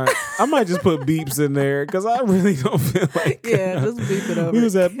restaurant. I might just put beeps in there because I really don't feel like. Yeah, just beep it over. We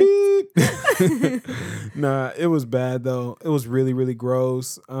was at beep. Nah, it was bad though. It was really, really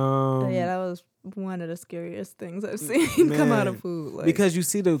gross. Yeah, that was one of the scariest things I've seen come out of food. Like, because you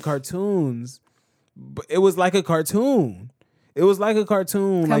see the cartoons, but it was like a cartoon. It was like a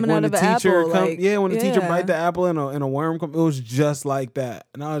cartoon, coming like when out of the an teacher apple, when the teacher yeah. bite the apple and a worm come. It was just like that,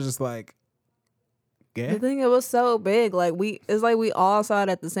 and I was just like, yeah. The thing, it was so big. Like it's like we all saw it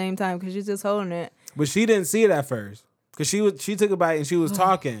at the same time because she's just holding it. But she didn't see it at first because she took a bite and she was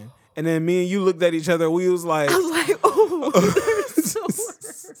talking, and then me and you looked at each other. We was like, I was like, oh, there's so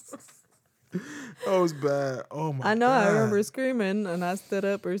much. that was bad. Oh my! I know. God. I remember screaming and I stood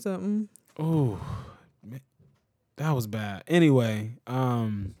up or something. Oh, that was bad. Anyway,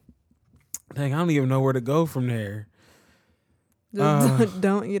 dang, I don't even know where to go from there. Just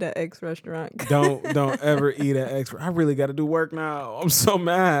don't eat at X restaurant. Don't ever eat at X. I really got to do work now. I'm so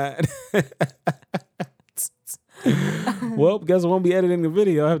mad. Well, guess I won't be editing the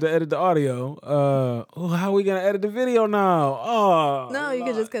video. I have to edit the audio. How are we gonna edit the video now? Oh, No, you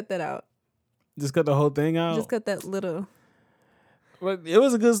can just cut that out. just cut the whole thing out. Just cut that little. But it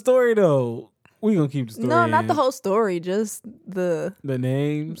was a good story though. We gonna keep the story. No, not in. the whole story, just the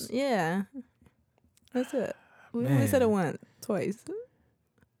names. Yeah, that's it. We Man. only said it once, twice.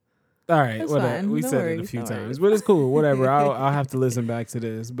 All right, It's whatever. fine. We No said it a worries, few no times, worries. but it's cool. Whatever. I'll have to listen back to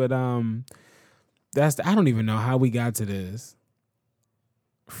this. But I don't even know how we got to this.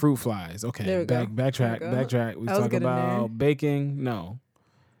 Fruit flies. Okay, There we go. backtrack. There we go. Backtrack. We I was talk getting there. about baking. No.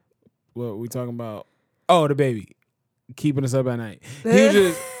 What we talking about? Oh, the baby keeping us up at night. He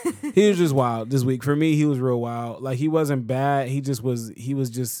was just wild this week. For me, he was real wild. Like he wasn't bad. He was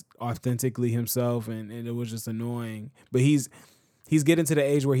just authentically himself, and it was just annoying. But he's getting to the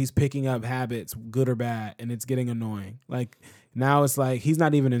age where he's picking up habits, good or bad, and it's getting annoying. Like now it's like he's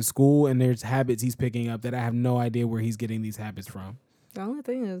not even in school, and there's habits he's picking up that I have no idea where he's getting these habits from. The only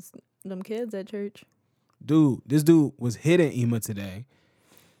thing is them kids at church. Dude, this dude was hitting Ema today.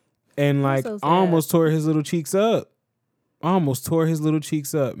 And like so sad. I almost tore his little cheeks up.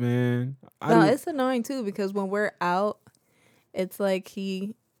 Man. No, it's annoying too because when we're out, it's like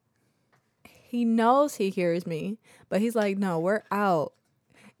he knows he hears me, but he's like, no, we're out.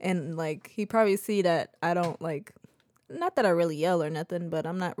 And like he probably see that I don't like, not that I really yell or nothing, but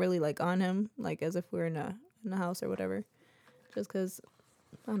I'm not really like on him, like as if we're in the house or whatever. Just because,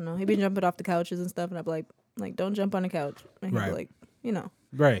 I don't know, he be jumping off the couches and stuff, and I'd be like, don't jump on the couch. And he'd Right. be like, you know.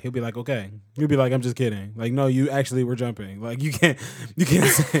 Right. He'll be like, okay. He'll be like, I'm just kidding. Like, no, you actually were jumping. Like, you can't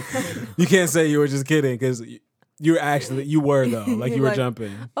say you were just kidding because you were though. Like you were Like,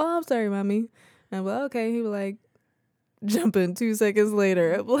 jumping. Oh, I'm sorry, mommy. And I'm like, okay. He was like, jumping 2 seconds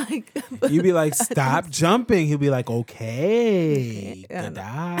later. I'm like, You'd be like, stop jumping. He'll be like, okay. Yeah, I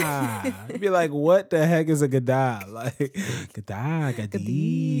Gada. You'd be like, what the heck is a gada? Like, gada,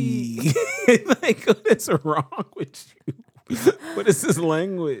 gadi. Like, what is wrong with you? What is this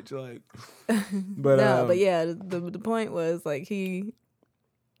language? Like, but no, but yeah, the point was like he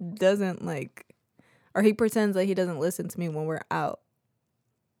doesn't like, or he pretends like he doesn't listen to me when we're out,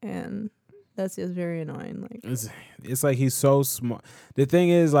 and that's just very annoying. Like it's like he's so smart. The thing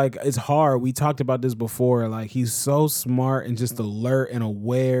is, like, it's hard. We talked about this before. Like, he's so smart and just alert and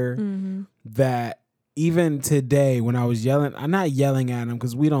aware that even today when I was yelling, I'm not yelling at him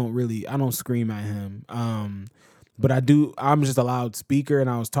because I don't scream at him. But I'm just a loudspeaker, and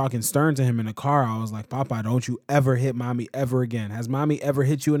I was talking stern to him in the car. I was like, Papa, don't you ever hit mommy ever again. Has mommy ever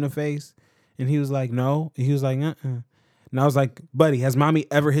hit you in the face? And he was like, no. And he was like, And I was like, buddy, has mommy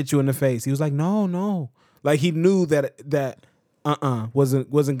ever hit you in the face? He was like, no. Like he knew that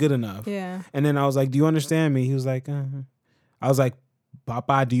wasn't good enough. Yeah. And then I was like, do you understand me? He was like, I was like,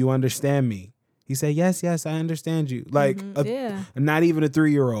 Papa, do you understand me? He said, yes, I understand you. Like, not even a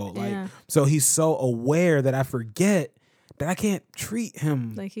 3-year-old. Like, Yeah. so he's so aware that I forget that I can't treat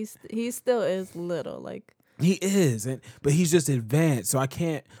him. Like he still is little. Like He is, but he's just advanced. So I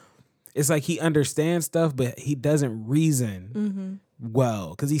can't. It's like he understands stuff, but he doesn't reason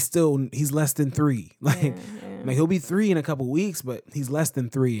well because he's less than 3. Like, like he'll be 3 in a couple weeks, but he's less than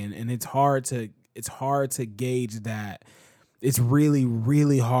 3, and it's hard to gauge that. It's really,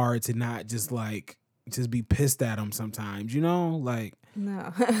 really hard to not just be pissed at him sometimes, you know? Like,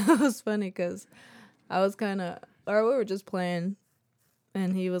 no, it was funny because I was we were just playing.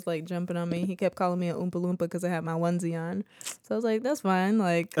 And he was like jumping on me. He kept calling me a Oompa Loompa because I had my onesie on. So I was like, that's fine.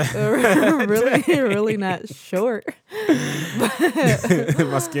 Like, really not short.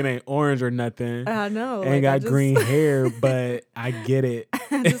 my skin ain't orange or nothing. I know. Ain't got green hair, but I get it.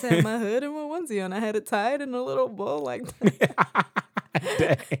 I just had my hood and my onesie on. I had it tied in a little bow like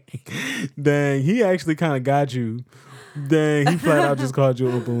that. Dang. He actually kind of got you. Dang, he flat out just called you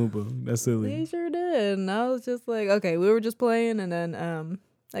a Oompa Loompa. That's silly. He sure did. And I was just like, okay, we were just playing, and then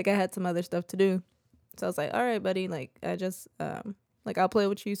I had some other stuff to do. So I was like, all right, buddy, like I just I'll play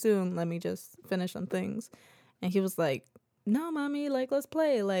with you soon. Let me just finish some things. And he was like, no, mommy, like let's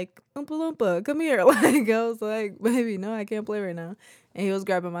play. Like, Oompa Loompa, come here. Like I was like, baby, no, I can't play right now. And he was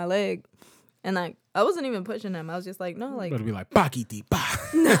grabbing my leg. And I wasn't even pushing him. I was just like, no, like Better be like Bakiti ba.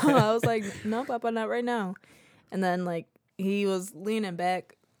 no, I was like, no, Papa, not right now. And then, like, he was leaning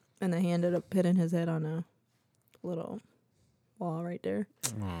back, and then he ended up hitting his head on a little wall right there.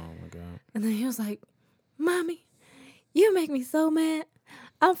 Oh, my God. And then he was like, Mommy, you make me so mad.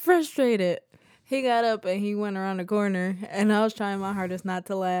 I'm frustrated. He got up, and he went around the corner, and I was trying my hardest not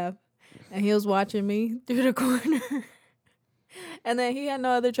to laugh. And he was watching me through the corner. And then he had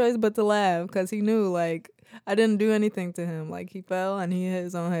no other choice but to laugh, because he knew, like, I didn't do anything to him. Like, he fell, and he hit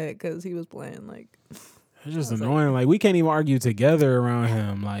his own head because he was playing, like... It's just annoying. Like, we can't even argue together around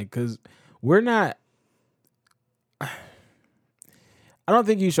him. Like, because we're not. I don't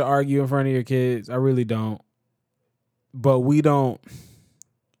think you should argue in front of your kids. I really don't. but we don't.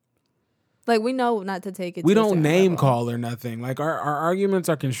 Like, we know not to take it. We to a don't certain name level. call or nothing. Like our arguments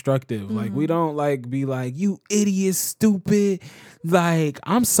are constructive. Like we don't like be like, you idiot, stupid. Like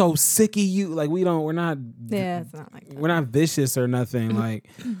I'm so sick of you. Like we're not. Yeah, it's not like that. We're not vicious or nothing. Like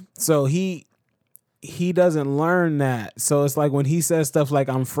so he doesn't learn that. So it's like when he says stuff like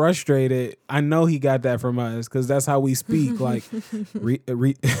I'm frustrated, I know he got that from us because that's how we speak. Like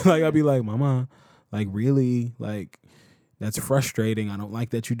like I'll be like, Mama, like really, like. That's frustrating. I don't like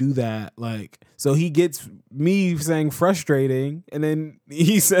that you do that. Like, so he gets me saying frustrating, and then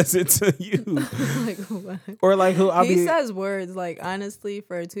he says it to you. Like, what? Or like, He says words like, honestly,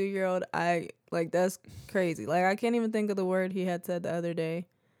 for a 2-year-old, I like that's crazy. Like, I can't even think of the word he had said the other day.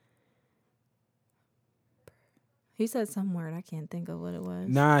 He said some word. I can't think of what it was.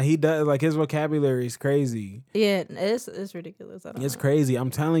 Nah, he does. Like his vocabulary is crazy. Yeah, it's ridiculous. It's crazy.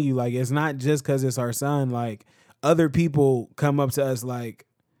 I'm telling you, like, it's not just because it's our son. Like, other people come up to us like,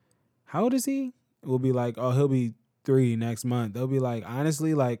 how old is he? We'll be like, oh, he'll be 3 next month. They'll be like,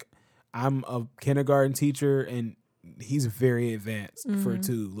 honestly, like, I'm a kindergarten teacher and he's very advanced for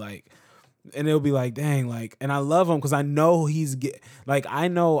 2. Like, and it'll be like, dang, like, and I love him because I know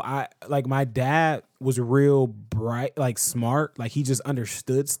my dad was real bright, like smart, like he just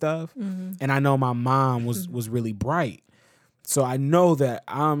understood stuff. And I know my mom was really bright. So I know that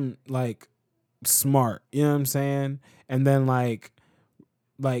I'm like smart, you know what I'm saying? And then like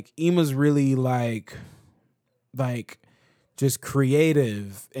Ema's really like just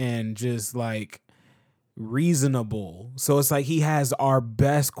creative and just like reasonable. So it's like he has our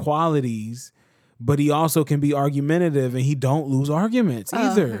best qualities, but he also can be argumentative and he don't lose arguments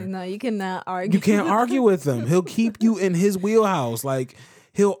either. No, you cannot argue. You can't argue with him. He'll keep you in his wheelhouse. Like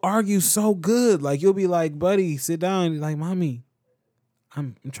he'll argue so good. Like you'll be like, buddy, sit down. You're like, mommy,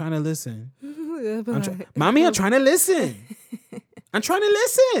 I'm trying to listen. Mommy, I'm trying to listen. I'm trying to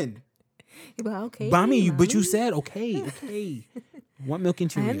listen. You're like, okay, Mommy, but you said okay. Want milk and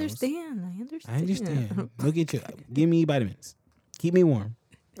Cheerios. I understand. Milk and Cheerios. Give me vitamins. Keep me warm.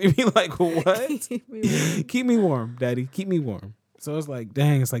 You be like, what? Keep me warm, Daddy. Keep me warm. So it's like,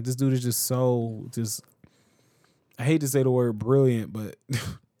 dang, it's like this dude is just so I hate to say the word brilliant, but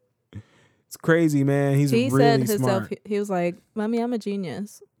it's crazy, man. He really said himself, smart. he was like, Mommy, I'm a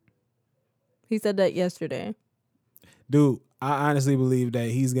genius. He said that yesterday. Dude, I honestly believe that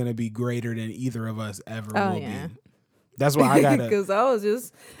he's going to be greater than either of us ever will be. That's why I got to. Because I was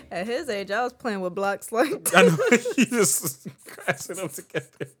just, at his age, I was playing with blocks like that. I know. You just crashing them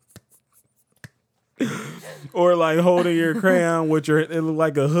together. Or like holding your crayon with it look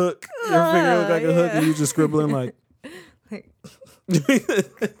like a hook. Your finger look like a hook and you just scribbling like.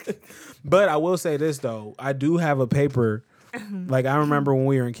 But I will say this though. I do have a paper. Like I remember when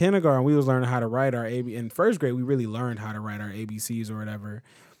we were in kindergarten, we was learning how to write our AB. In first grade, we really learned how to write our ABCs or whatever.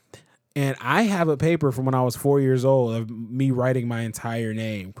 And I have a paper from when I was 4 years old of me writing my entire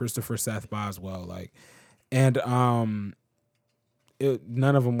name, Christopher Seth Boswell. Like, and none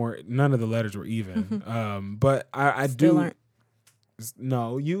of the letters were even. But I Still do. aren't.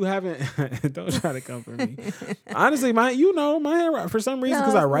 No, you haven't. Don't try to come for me. Honestly, my handwriting, for some reason,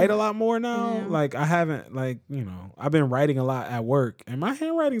 because I write a lot more now. Yeah. Like I haven't, I've been writing a lot at work, and my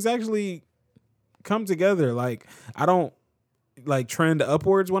handwriting's actually come together. Like I don't like trend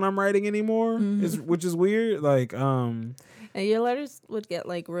upwards when I'm writing anymore, which is weird. Like And your letters would get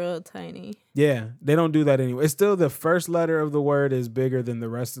like real tiny. yeah, they don't do that anymore. It's still the first letter of the word is bigger than the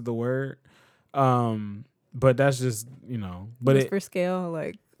rest of the word. But that's just, but Just for scale,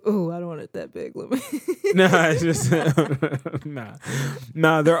 like, oh, I don't want it that big. nah, it's just nah.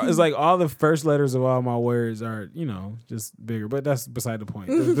 It's like all the first letters of all my words are, just bigger. But that's beside the point.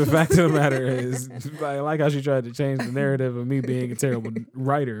 The fact of the matter is, I like how she tried to change the narrative of me being a terrible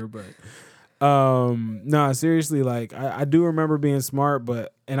writer. But nah, seriously, like I do remember being smart,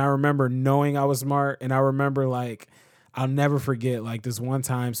 and I remember knowing I was smart, and I remember like I'll never forget like this one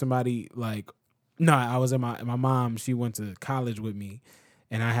time somebody like. No, I was at my mom. She went to college with me,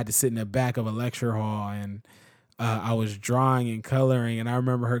 and I had to sit in the back of a lecture hall, and I was drawing and coloring. And I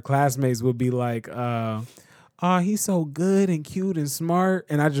remember her classmates would be like, "Oh, he's so good and cute and smart."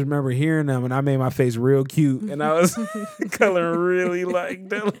 And I just remember hearing them, and I made my face real cute, and I was coloring really like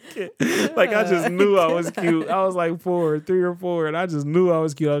delicate. Like I just knew I was cute. I was like 3 or 4, and I just knew I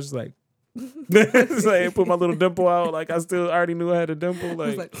was cute. I was just like. It's like put my little dimple out. Like I already knew I had a dimple.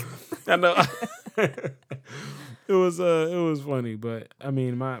 Like I know. It was funny, but I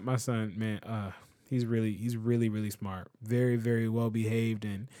mean, my son, man, he's really, really smart. Very, very well behaved,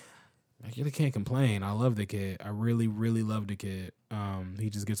 and I really can't complain. I love the kid. I really, really love the kid. He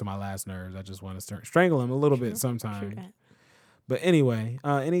just gets on my last nerves. I just want to start strangle him a little bit sometimes. True. But anyway,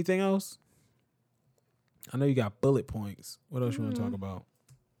 anything else? I know you got bullet points. What else you want to talk about?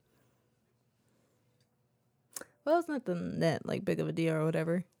 Well, it's nothing that like big of a deal or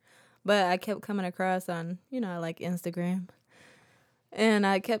whatever. But I kept coming across on, I like Instagram. And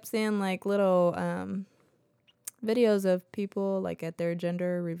I kept seeing like little videos of people like at their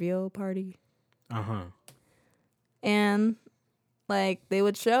gender reveal party. Uh-huh. And like they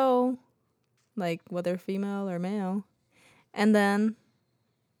would show like whether female or male. And then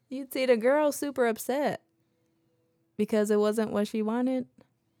you'd see the girl super upset because it wasn't what she wanted.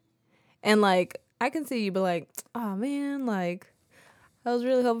 And like I can see you be like, oh man, like I was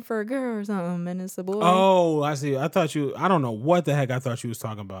really hoping for a girl or something, and it's a boy. Oh, I see. I don't know what the heck I thought you was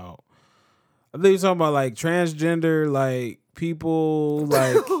talking about. I think you're talking about like transgender, like people,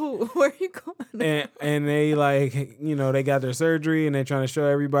 like where are you going? and they like, they got their surgery and they're trying to show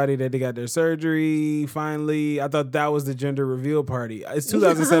everybody that they got their surgery. Finally, I thought that was the gender reveal party. It's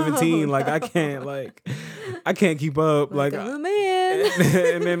 2017. No, like I can't keep up. Like I'm a man.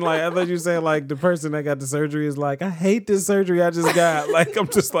 and then like I thought you said like the person that got the surgery is like, I hate this surgery I just got. Like I'm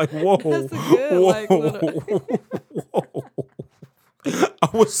just like, whoa, That's a good, whoa, like, whoa. I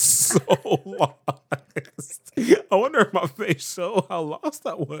was so lost. I wonder if my face showed how lost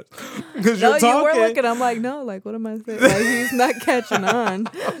I was. Because No, you're talking. you were looking. I'm like, no, like, what am I saying? Like, he's not catching on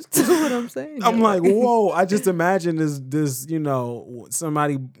to what I'm saying. I'm like, whoa! I just imagine this,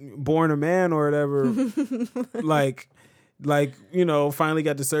 somebody born a man or whatever, like, finally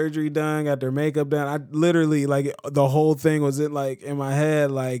got the surgery done, got their makeup done. I literally like the whole thing was in my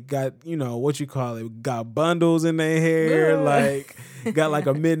head, like got what you call it, got bundles in their hair, like got like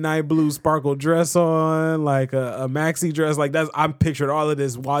a midnight blue sparkle dress on, like a maxi dress, like I'm pictured all of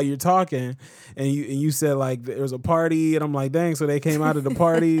this while you're talking, and you said like there was a party, and I'm like, dang, so they came out of the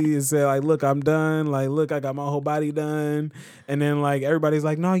party and said like, look, I'm done, like look, I got my whole body done, and then like everybody's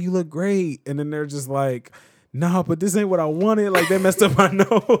like, no, you look great, and then they're just like, no, but this ain't what I wanted. Like they messed up my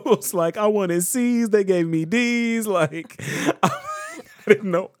nose. Like I wanted C's, they gave me D's. Like I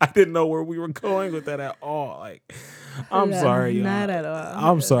didn't know where we were going with that at all. Like I'm sorry, y'all. Not at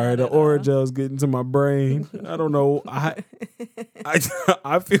all. I'm sorry. The Orogel's getting to my brain. I don't know. I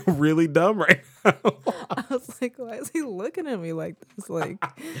feel really dumb right now. I was like, why is he looking at me like this? Like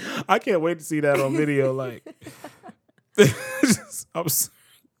I can't wait to see that on video. Like I'm sorry.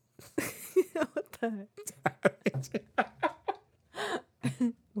 what the heck?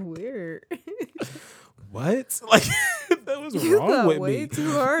 Weird. What? Like that was You wrong got with way me.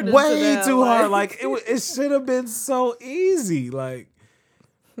 too hard. into Way that, too hard. Like it should have been so easy. Like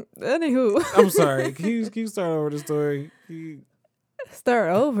Anywho, I'm sorry. Can you start over the story? start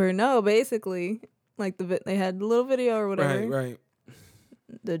over. No, basically, like they had the little video or whatever. Right.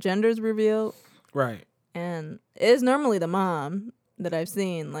 The gender's revealed, Right. and it's normally the mom that I've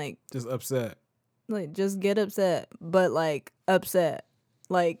seen like Just upset. like just get upset, but like upset,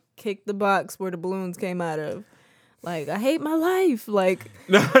 like kick the box where the balloons came out of. Like I hate my life. Like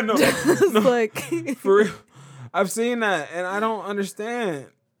No. like For real. I've seen that and I don't understand.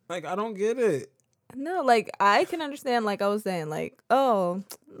 Like I don't get it. no, like I can understand. Like I was saying, like oh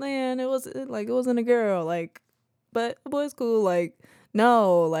man, it wasn't a girl. Like, but a boy's cool. Like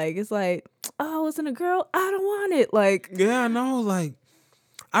no, like it's like oh, it wasn't a girl. I don't want it. Like Yeah, no, like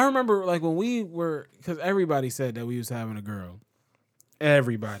I remember like when we were, because everybody said that we was having a girl.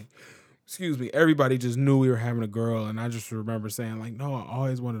 Everybody just knew we were having a girl, and I just remember saying like, no, I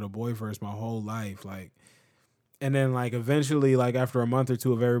always wanted a boy first my whole life, like, and then like eventually, like after a month or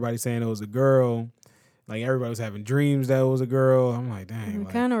two of everybody saying it was a girl, like everybody was having dreams that it was a girl. I'm like, dang, I'm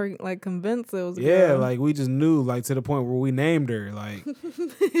like, kind of like convinced it was a yeah, girl. like we just knew, like to the point where we named her, like,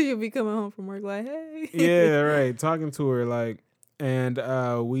 You'll be coming home from work like, hey, yeah, right, talking to her, like. And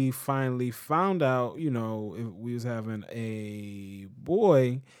we finally found out, if we was having a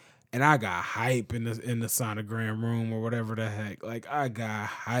boy, and I got hype in the sonogram room or whatever the heck. Like I got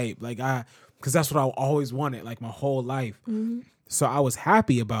hype, like because that's what I always wanted, like my whole life. Mm-hmm. So I was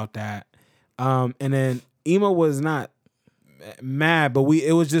happy about that. And then Ema was not mad, but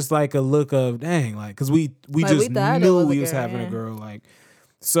it was just like a look of dang, like because we just knew we was having a girl, like.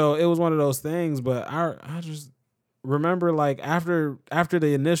 So it was one of those things, but I just remember like after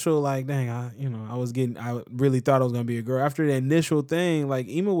the initial like dang I really thought it was gonna be a girl. After the initial thing, like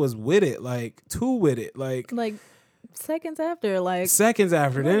Ema was with it, like too with it, like seconds after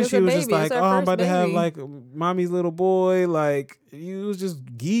then she was just like, oh, I'm about to have like mommy's little boy, like you was just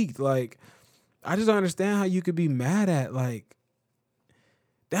geeked. Like I just don't understand how you could be mad at like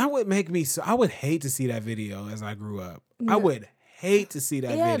that would make me so. I would hate to see that video as I grew up. I would hate to see that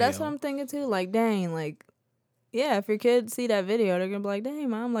video. Yeah, that's what I'm thinking too. Like, dang, like, yeah, if your kids see that video, they're gonna be like, dang,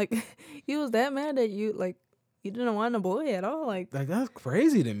 mom, like, you was that mad that you didn't want a boy at all. Like that's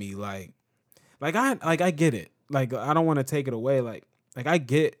crazy to me. Like I get it. Like, I don't want to take it away. Like I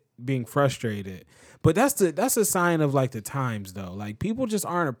get being frustrated, but that's a sign of like the times though. Like, people just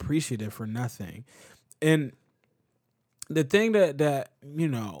aren't appreciative for nothing. And the thing that you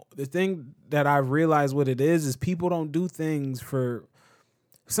know, the thing that I've realized what it is people don't do things for.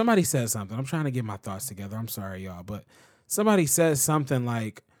 Somebody says something. I'm trying to get my thoughts together. I'm sorry, y'all, but somebody says something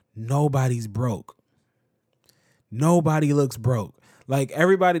like, nobody's broke. Nobody looks broke. Like,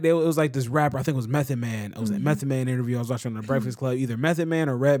 everybody, it was like this rapper, I think it was Method Man. It was a Method Man interview I was watching on the Breakfast Club, either Method Man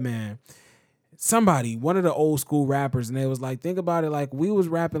or Redman. Somebody, one of the old school rappers, and they was like, think about it, like, we was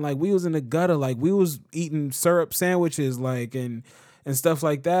rapping, like, we was in the gutter, like, we was eating syrup sandwiches, like, and stuff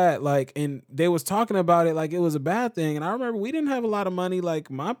like that, like, and they was talking about it like it was a bad thing. And I remember we didn't have a lot of money.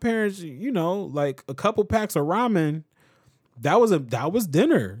 Like, my parents, you know, like, a couple packs of ramen, that was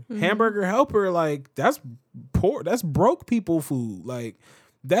dinner. Hamburger Helper, like, that's poor, that's broke people food. Like,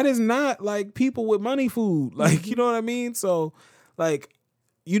 that is not like people with money food. Like, you know what I mean? So, like,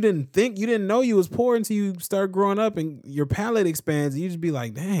 you didn't know you was poor until you start growing up and your palate expands and you just be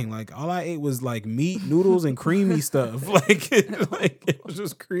like, dang, like, all I ate was like meat, noodles, and creamy stuff. Like, it was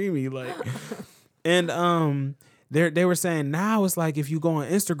just creamy. Like, and they were saying now it's like if you go on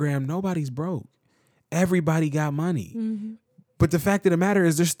Instagram, nobody's broke. Everybody got money. But the fact of the matter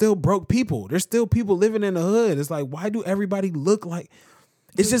is there's still broke people. There's still people living in the hood. It's like, why do everybody look like,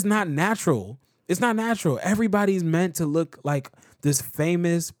 it's just not natural. It's not natural. Everybody's meant to look like this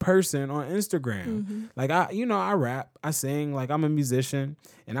famous person on Instagram. Like, I rap, I sing, like, I'm a musician,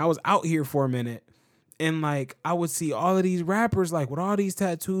 and I was out here for a minute, and like, I would see all of these rappers like with all these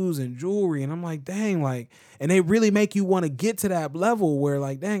tattoos and jewelry, and I'm like, dang, like, and they really make you want to get to that level where,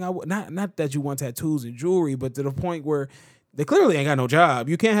 like, dang, not that you want tattoos and jewelry, but to the point where they clearly ain't got no job.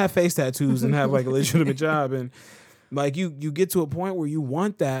 You can't have face tattoos and have like a legitimate job, and like, you get to a point where you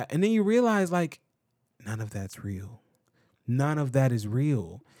want that, and then you realize, like, none of that's real. None of that is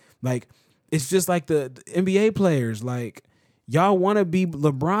real. Like, it's just like the NBA players. Like, y'all want to be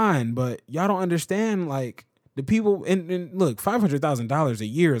LeBron, but y'all don't understand, like, the people. And look, $500,000 a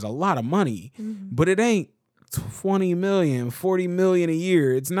year is a lot of money, but it ain't 20 million, 40 million a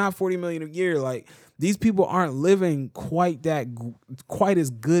year. It's not 40 million a year. Like, these people aren't living quite as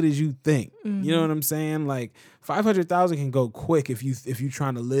good as you think. You know what I'm saying? Like, 500,000 can go quick if you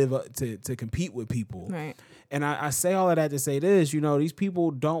trying to live up to compete with people. right. And I say all of that to say this, you know, these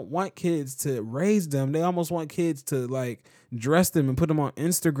people don't want kids to raise them. They almost want kids to, like, dress them and put them on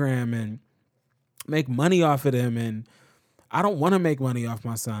Instagram and make money off of them. And I don't want to make money off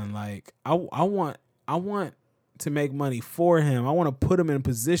my son. Like, I want to make money for him. I want to put him in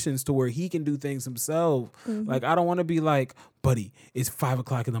positions to where he can do things himself. Like, I don't want to be like, buddy, it's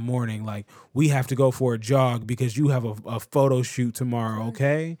 5:00 in the morning. Like, we have to go for a jog because you have a photo shoot tomorrow.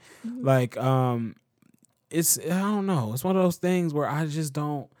 Okay. Like, I don't know. It's one of those things where I just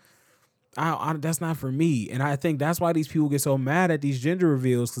don't, that's not for me. And I think that's why these people get so mad at these gender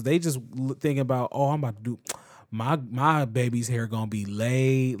reveals, because they just think about, oh, I'm about to do, my baby's hair gonna be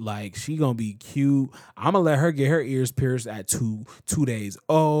laid, like, she gonna be cute. I'm gonna let her get her ears pierced at 2 days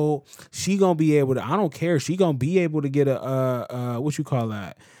old. She gonna be able to, I don't care, she gonna be able to get a what you call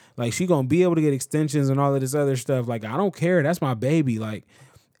that? Like, she gonna be able to get extensions and all of this other stuff. Like, I don't care. That's my baby. Like,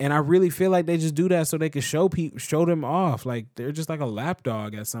 and I really feel like they just do that so they can show them off. Like, they're just like a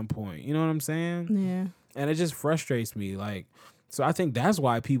lapdog at some point. You know what I'm saying? Yeah. And it just frustrates me. Like, so I think that's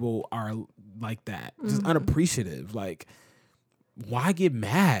why people are like that, just unappreciative. Like, why get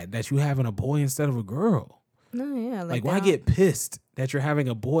mad that you having a boy instead of a girl? No, yeah. Like, why get pissed that you're having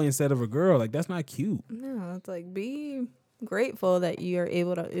a boy instead of a girl? Like, that's not cute. No, it's like, be grateful that you're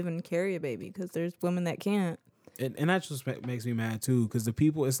able to even carry a baby, because there's women that can't. And that just makes me mad too, because the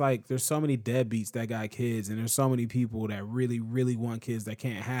people, it's like there's so many deadbeats that got kids, and there's so many people that really, really want kids that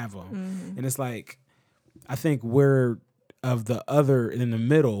can't have them. And it's like, I think we're of the other in the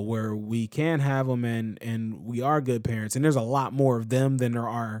middle where we can have them and we are good parents. And there's a lot more of them than there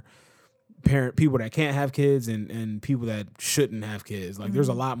are people that can't have kids and people that shouldn't have kids. Like, there's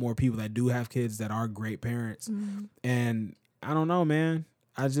a lot more people that do have kids that are great parents. And I don't know, man.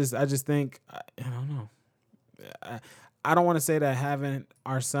 I just think, I don't know. I don't want to say that having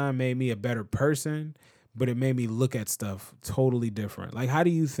our son made me a better person, but it made me look at stuff totally different. Like, how do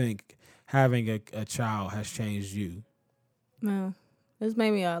you think having a child has changed you? No, it's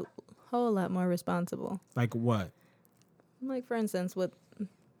made me a whole lot more responsible. Like what? Like, for instance, with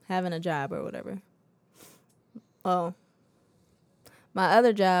having a job or whatever. Oh, my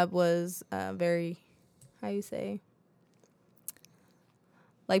other job was very, how you say,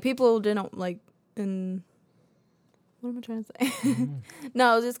 like people didn't like in. What am I trying to say?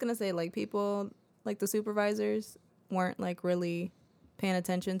 No, I was just gonna say like people, like the supervisors weren't like really paying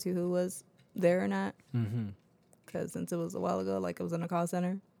attention to who was there or not. Because since it was a while ago, like it was in a call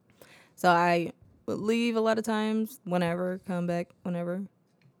center, so I would leave a lot of times, whenever, come back whenever,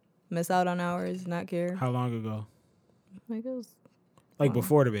 miss out on hours, not care. How long ago? Like it was Like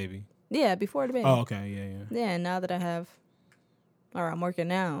before the baby? Yeah, before the baby. Oh, okay. Yeah. Yeah, and now that I'm working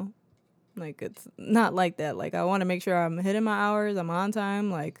now, like it's not like that. Like I want to make sure I'm hitting my hours, I'm on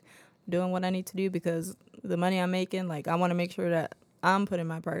time, like doing what I need to do because the money I'm making, like I want to make sure that I'm putting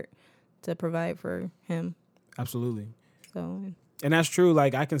my part to provide for him. Absolutely. So, and that's true.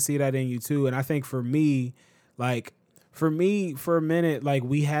 Like I can see that in you too. And I think for me, for a minute, like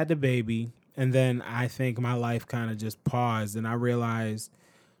we had the baby, and then I think my life kind of just paused, and I realized,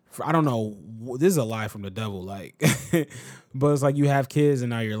 I don't know, this is a lie from the devil, like, but it's like you have kids and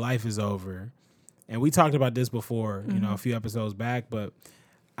now your life is over. And we talked about this before, you know, a few episodes back, but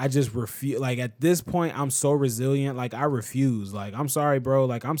I just refuse. Like at this point, I'm so resilient. Like I refuse. Like I'm sorry, bro.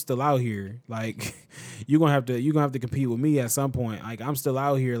 Like I'm still out here. Like you're gonna have to compete with me at some point. Like I'm still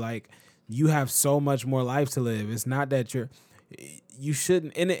out here. Like you have so much more life to live. It's not that you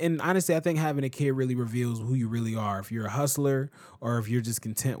shouldn't. And honestly, I think having a kid really reveals who you really are. If you're a hustler or if you're just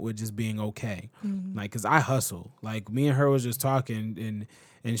content with just being okay. Like, cause I hustle. Like me and her was just talking,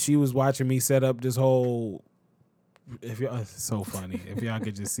 and she was watching me set up this whole. It's so funny. If y'all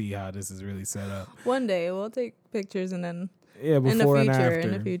could just see how this is really set up. one day we'll take pictures and then before in the future, and after.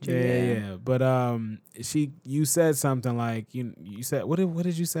 in the future, yeah. But you said something like you said what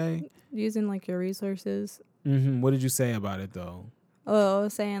did you say? Using like your resources. What did you say about it though? Oh, I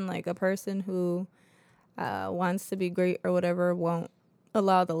was saying like a person who wants to be great or whatever won't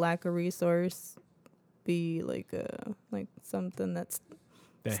allow the lack of resource be like something that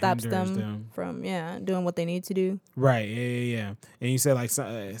stops them from doing what they need to do. Right. Yeah. And you said like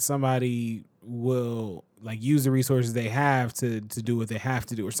somebody will like use the resources they have to do what they have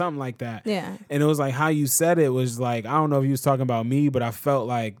to do or something like that. Yeah. And it was like how you said it was like, I don't know if you was talking about me, but I felt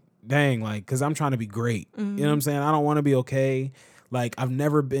like, dang, like, cause I'm trying to be great. You know what I'm saying? I don't want to be okay. Like I've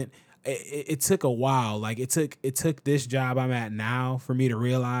never been, it took a while. Like it took this job I'm at now for me to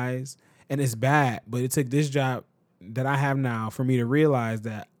realize, and it's bad, but it took this job that I have now for me to realize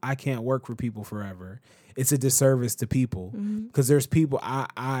that I can't work for people forever. It's a disservice to people because there's people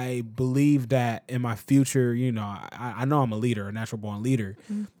I believe that in my future, you know, I know I'm a leader, a natural born leader,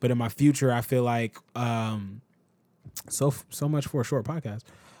 but in my future, I feel like so much for a short podcast.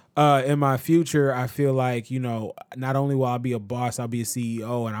 In my future, I feel like, you know, not only will I be a boss, I'll be a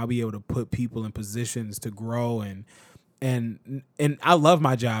CEO, and I'll be able to put people in positions to grow and I love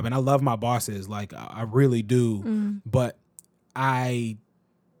my job and I love my bosses, like I really do. But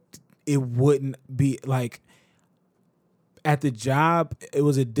it wouldn't be like at the job. It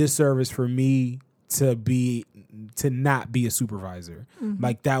was a disservice for me to not be a supervisor.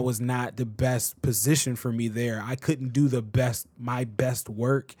 Like that was not the best position for me there. I couldn't do my best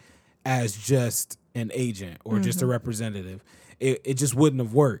work as just an agent or just a representative. It just wouldn't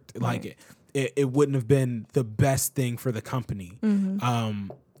have worked. Right. Like it wouldn't have been the best thing for the company.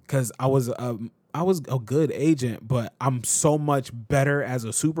 Because I was a good agent, but I'm so much better as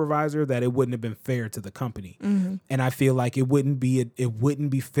a supervisor that it wouldn't have been fair to the company. And I feel like it wouldn't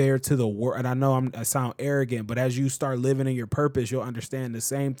be fair to the world. And I know I sound arrogant, but as you start living in your purpose, you'll understand the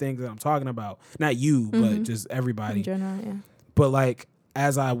same things that I'm talking about. Not you, but just everybody. In general, yeah. But like,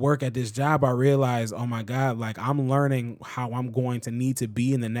 as I work at this job, I realize, oh my God, like I'm learning how I'm going to need to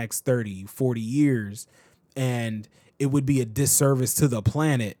be in the next 30, 40 years. And it would be a disservice to the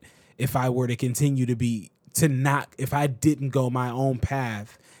planet if I were to continue if I didn't go my own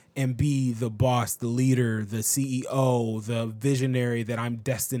path and be the boss, the leader, the CEO, the visionary that I'm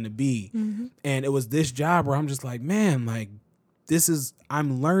destined to be. And it was this job where I'm just like, man, like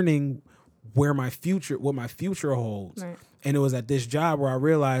I'm learning what my future holds. Right. And it was at this job where I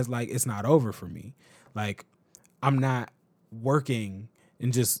realized like it's not over for me. Like I'm not working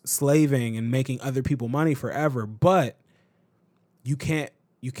and just slaving and making other people money forever, but you can't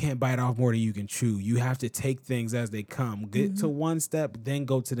bite off more than you can chew. You have to take things as they come. Get to one step, then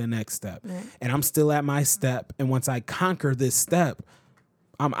go to the next step. Right. And I'm still at my step. And once I conquer this step,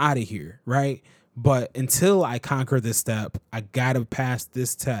 I'm out of here, right? But until I conquer this step, I got to pass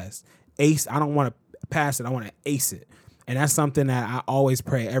this test. Ace, I don't want to pass it. I want to ace it. And that's something that I always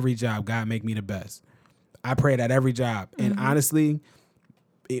pray every job, God, make me the best. I pray that every job. And honestly,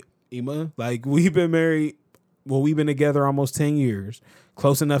 Ema. Like, we've been married, well, we've been together almost 10 years,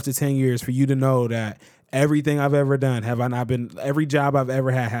 close enough to 10 years for you to know that everything I've ever done, every job I've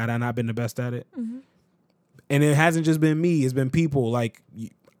ever had I not been the best at it? Mm-hmm. And it hasn't just been me, it's been people. Like,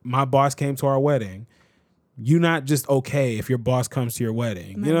 my boss came to our wedding. You're not just okay if your boss comes to your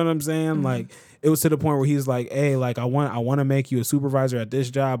wedding. Mm-hmm. You know what I'm saying? Mm-hmm. Like, it was to the point where he's like, hey, like, I want to make you a supervisor at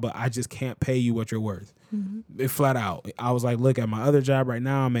this job, but I just can't pay you what you're worth. Mm-hmm. It flat out. I was like, look, at my other job right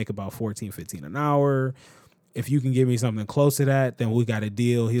now, I make about $14-15 an hour. If you can give me something close to that, then we got a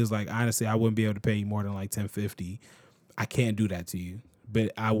deal. He was like, honestly, I wouldn't be able to pay you more than like $10.50. I can't do that to you.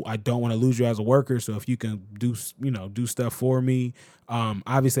 But I don't want to lose you as a worker. So if you can do stuff for me,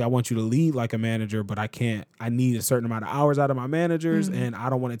 obviously I want you to lead like a manager, but I need a certain amount of hours out of my managers, and I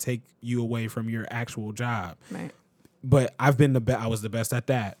don't want to take you away from your actual job. Right. But I've been I was the best at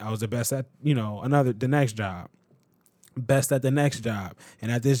that. I was the best at, the next job. Best at the next job. And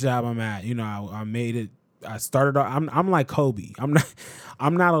at this job I'm at, I made it. I started off, I'm like Kobe. I'm not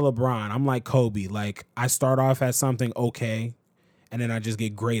a LeBron. I'm like Kobe. Like, I start off at something okay, and then I just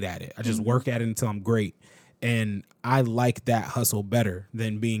get great at it. I just work at it until I'm great. And I like that hustle better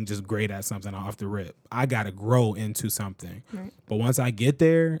than being just great at something off the rip. I got to grow into something. Right. But once I get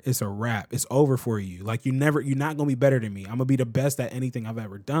there, it's a wrap. It's over for you. Like, you're not going to be better than me. I'm going to be the best at anything I've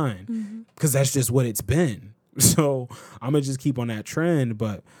ever done, because that's just what it's been. So I'm going to just keep on that trend,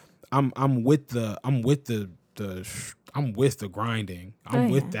 but I'm with the grinding. I'm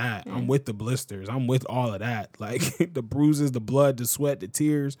with that. Yeah. I'm with the blisters. I'm with all of that. Like, the bruises, the blood, the sweat, the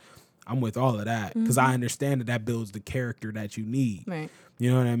tears. I'm with all of that, because I understand that builds the character that you need. Right.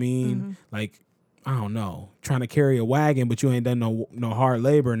 You know what I mean? Like, I don't know, trying to carry a wagon, but you ain't done no hard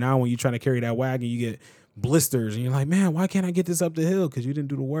labor. Now when you're trying to carry that wagon, you get blisters, and you're like, man, why can't I get this up the hill? Because you didn't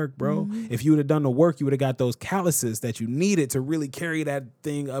do the work, bro. If you would have done the work, you would have got those calluses that you needed to really carry that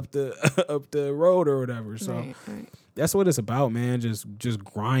thing up the road or whatever. So right. That's what it's about, man. Just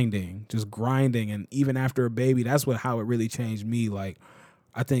grinding, and even after a baby, that's how it really changed me. Like,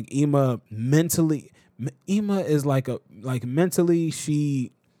 I think Ema is like mentally,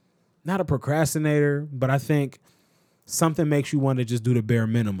 she not a procrastinator, but I think something makes you want to just do the bare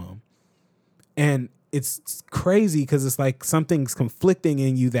minimum. And it's crazy because it's like something's conflicting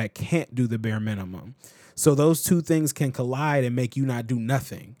in you that can't do the bare minimum. So those two things can collide and make you not do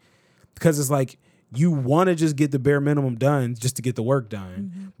nothing, because it's like you want to just get the bare minimum done just to get the work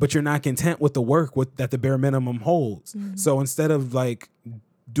done, but you're not content with the work that the bare minimum holds. So instead of like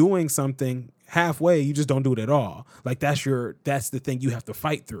doing something halfway, you just don't do it at all. Like, that's the thing you have to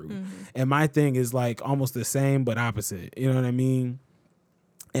fight through. And my thing is like almost the same but opposite. You know what I mean?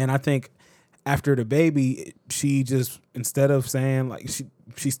 And I think after the baby, she just, instead of saying like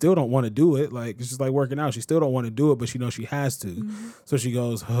she still don't want to do it, like it's just like working out, she still don't want to do it, but she knows she has to. So she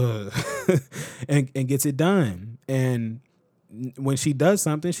goes and gets it done. And when she does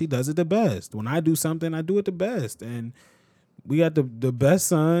something, she does it the best. When I do something, I do it the best. And we got the best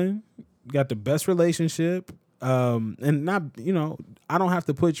son, got the best relationship, and not, I don't have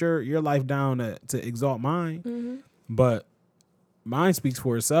to put your life down to exalt mine, but mine speaks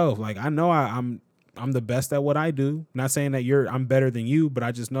for itself. Like, I know I'm the best at what I do. Not saying that I'm better than you, but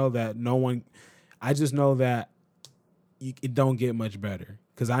I just know that it don't get much better,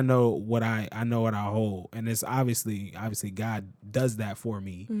 because I know what I hold, and it's obviously God does that for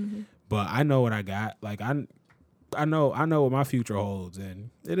me. But I know what I got. Like, I know what my future holds,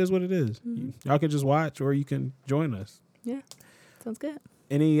 and it is what it is. Y'all can just watch, or you can join us. Yeah, sounds good.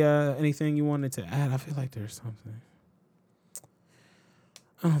 Anything you wanted to add? I feel like there's something.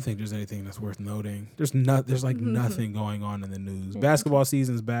 I don't think there's anything that's worth noting. There's nothing going on in the news. Yeah. Basketball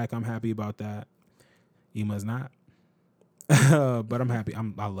season's back. I'm happy about that. Ema's not, but I'm happy.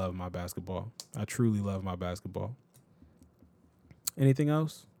 I love my basketball. I truly love my basketball. Anything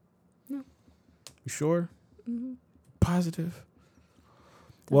else? No. You sure? Positive.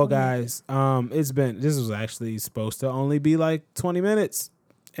 Well, guys, this was actually supposed to only be like 20 minutes,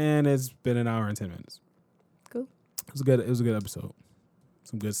 and it's been an hour and 10 minutes. Cool. It was a good episode.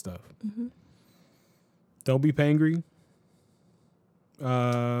 Some good stuff. Don't be Painger.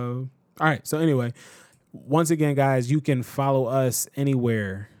 All right. So anyway, once again, guys, you can follow us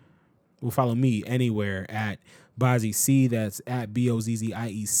anywhere. Well, follow me anywhere at Bozzie C. That's at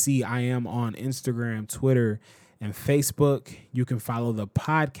BOZZIEC. I am on Instagram, Twitter, and Facebook. You can follow the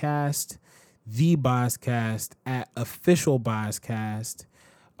podcast, The Bozcast, at Official Bozcast.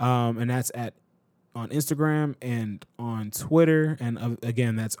 And that's on Instagram and on Twitter. And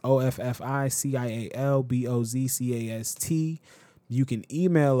again, that's OFFICIALBOZCAST. You can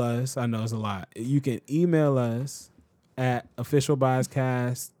email us. I know it's a lot. You can email us at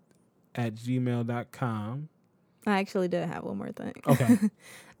officialbozcast podcast@gmail.com. I actually did have one more thing. Okay.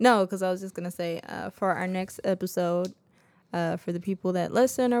 No, because I was just going to say for our next episode, for the people that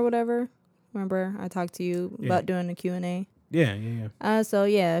listen or whatever, remember I talked to you about doing a Q&A. Yeah. So,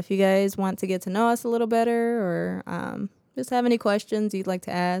 yeah, if you guys want to get to know us a little better or just have any questions you'd like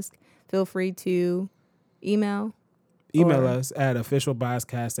to ask, feel free to email us at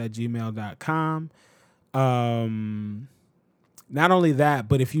officialbiascast@gmail.com. Not only that,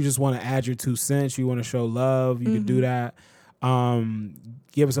 but if you just want to add your 2 cents, you want to show love, you can do that.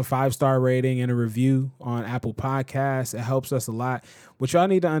 Give us a 5-star rating and a review on Apple Podcasts. It helps us a lot. What y'all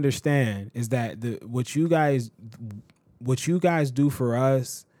need to understand is that what you guys do for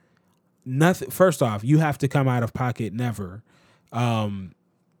us, nothing. First off, you have to come out of pocket never.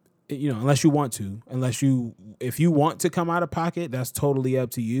 Unless you want to. If you want to come out of pocket, that's totally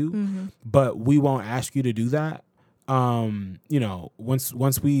up to you. But we won't ask you to do that.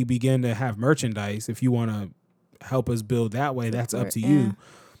 Once we begin to have merchandise, if you want to help us build that way, that's up to you.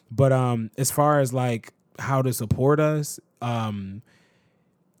 But as far as like how to support us,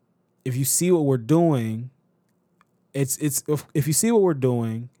 if you see what we're doing, if you see what we're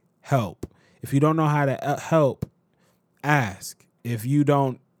doing, help. If you don't know how to help, ask. If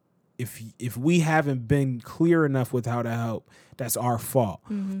we haven't been clear enough with how to help, that's our fault.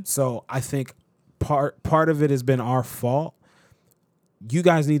 So I think part of it has been our fault. You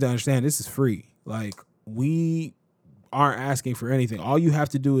guys need to understand this is free. Like, we aren't asking for anything. All you have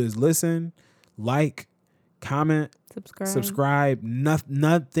to do is listen, like, comment, subscribe.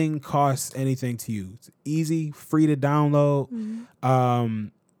 Nothing costs anything to you. It's easy, free to download.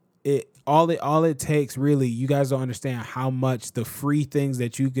 All it takes, really, you guys don't understand how much the free things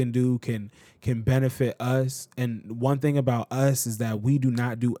that you can do can benefit us. And one thing about us is that we do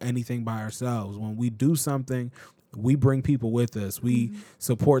not do anything by ourselves. When we do something, we bring people with us. We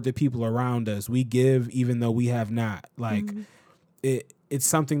support the people around us. We give even though we have not. Like, it's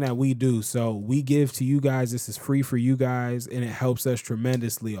something that we do. So we give to you guys. This is free for you guys, and it helps us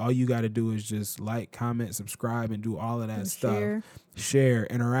tremendously. All you got to do is just like, comment, subscribe, and do all of that stuff. Share,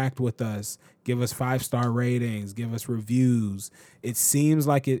 interact with us, give us 5-star ratings, give us reviews. It seems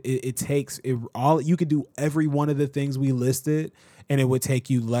like it takes it all. You could do every one of the things we listed, and it would take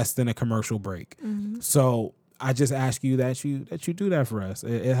you less than a commercial break. So I just ask you that you do that for us.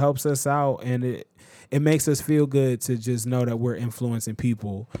 It helps us out, and it makes us feel good to just know that we're influencing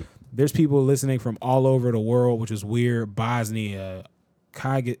people. There's people listening from all over the world, which is weird. Bosnia,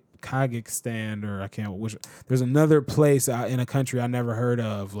 Kazakhstan, or there's another place in a country I never heard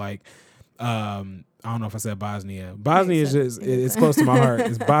of. Like, I don't know if I said Bosnia. Bosnia is just, it's close to my heart.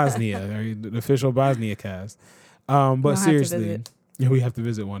 It's Bosnia. They're the official Bosnia cast. But seriously, we have to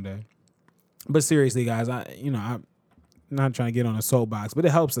visit one day. But seriously, guys, I'm not trying to get on a soapbox, but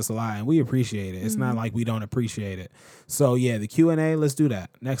it helps us a lot, and we appreciate it. It's not like we don't appreciate it. So yeah, the Q&A, let's do that.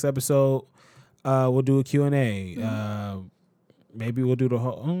 Next episode, we'll do a Q&A. Maybe we'll do the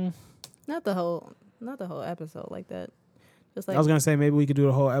whole. Not the whole episode like that. Just like, I was gonna say maybe we could do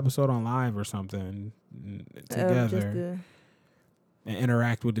the whole episode on live or something together and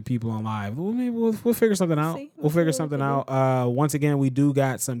interact with the people on live. Well, maybe we'll figure something out. We'll figure something out. Once again, we do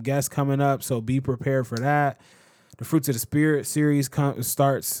got some guests coming up, so be prepared for that. The Fruits of the Spirit series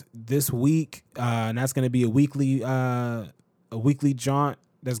starts this week, and that's going to be a weekly jaunt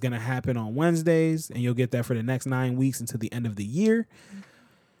that's going to happen on Wednesdays, and you'll get that for the next 9 weeks until the end of the year.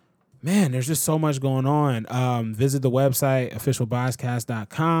 Man, there's just so much going on. Visit the website,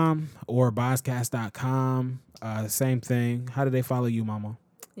 officialbiascast.com or biascast.com. Same thing. How do they follow you, Mama?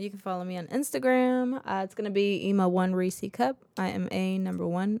 You can follow me on Instagram. It's going to be Ima1Reese Cup.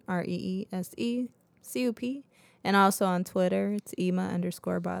 IMA1 REESE CUP. And also on Twitter, it's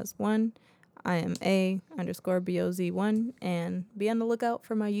Ima_Boz1. IMA_BOZ1. And be on the lookout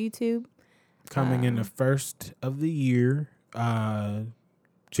for my YouTube. Coming in the first of the year,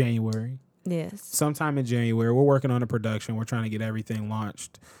 January. Yes. Sometime in January. We're working on a production. We're trying to get everything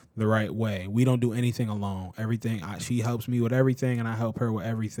launched the right way. We don't do anything alone. Everything, she helps me with everything, and I help her with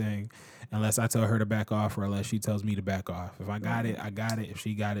everything, unless I tell her to back off or unless she tells me to back off. If I got it, I got it. If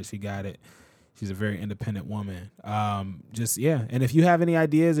she got it, she got it. She's a very independent woman. And if you have any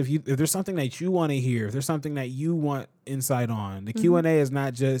ideas, if there's something that you want to hear, if there's something that you want insight on, the Q&A is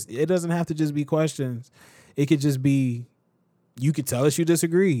not just, it doesn't have to just be questions. It could just be, you could tell us you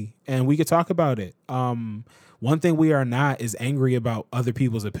disagree and we could talk about it. One thing we are not is angry about other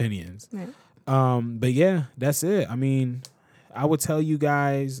people's opinions. Right. But yeah, that's it. I mean, I would tell you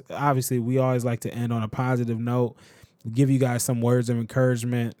guys, obviously we always like to end on a positive note, give you guys some words of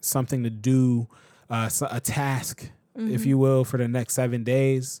encouragement, something to do, a task, if you will, for the next 7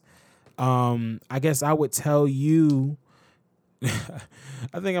 days. I guess I would tell you,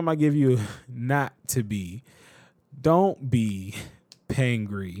 I think I might give you not to be. Don't be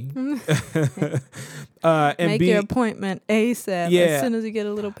pangry. And Make your appointment ASAP as soon as you get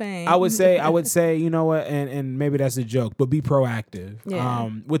a little pain. I would say, you know what, and maybe that's a joke, but be proactive. Yeah.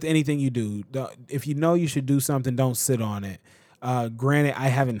 With anything you do. If you know you should do something, don't sit on it. Granted, I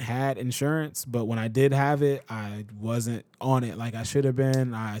haven't had insurance, but when I did have it, I wasn't on it like I should have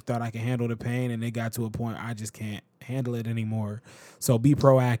been. I thought I could handle the pain, and it got to a point I just can't handle it anymore. So be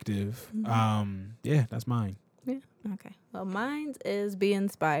proactive. Yeah, that's mine. Yeah. Okay. Well, mine is be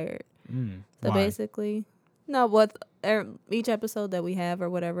inspired. So Why? basically, each episode that we have or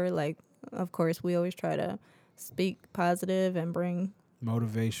whatever, like, of course, we always try to speak positive and bring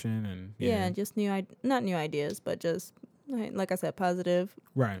Motivation and just not new ideas, but just like I said, positive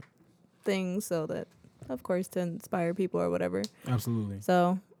right. things, so that, of course, to inspire people or whatever. Absolutely.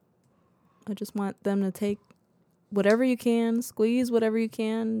 So I just want them to take whatever you can, squeeze whatever you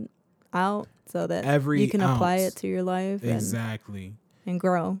can out, so that Every you can apply ounce. it to your life Exactly. and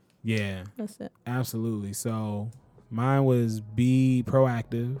grow. Yeah. That's it. Absolutely. So mine was be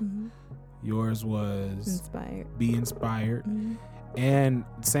proactive. Mm-hmm. Yours was Inspired. be inspired. Mm-hmm. And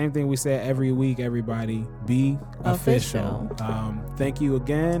same thing we said every week, everybody, be official. Thank you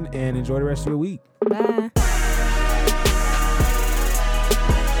again and enjoy the rest of your week. Bye.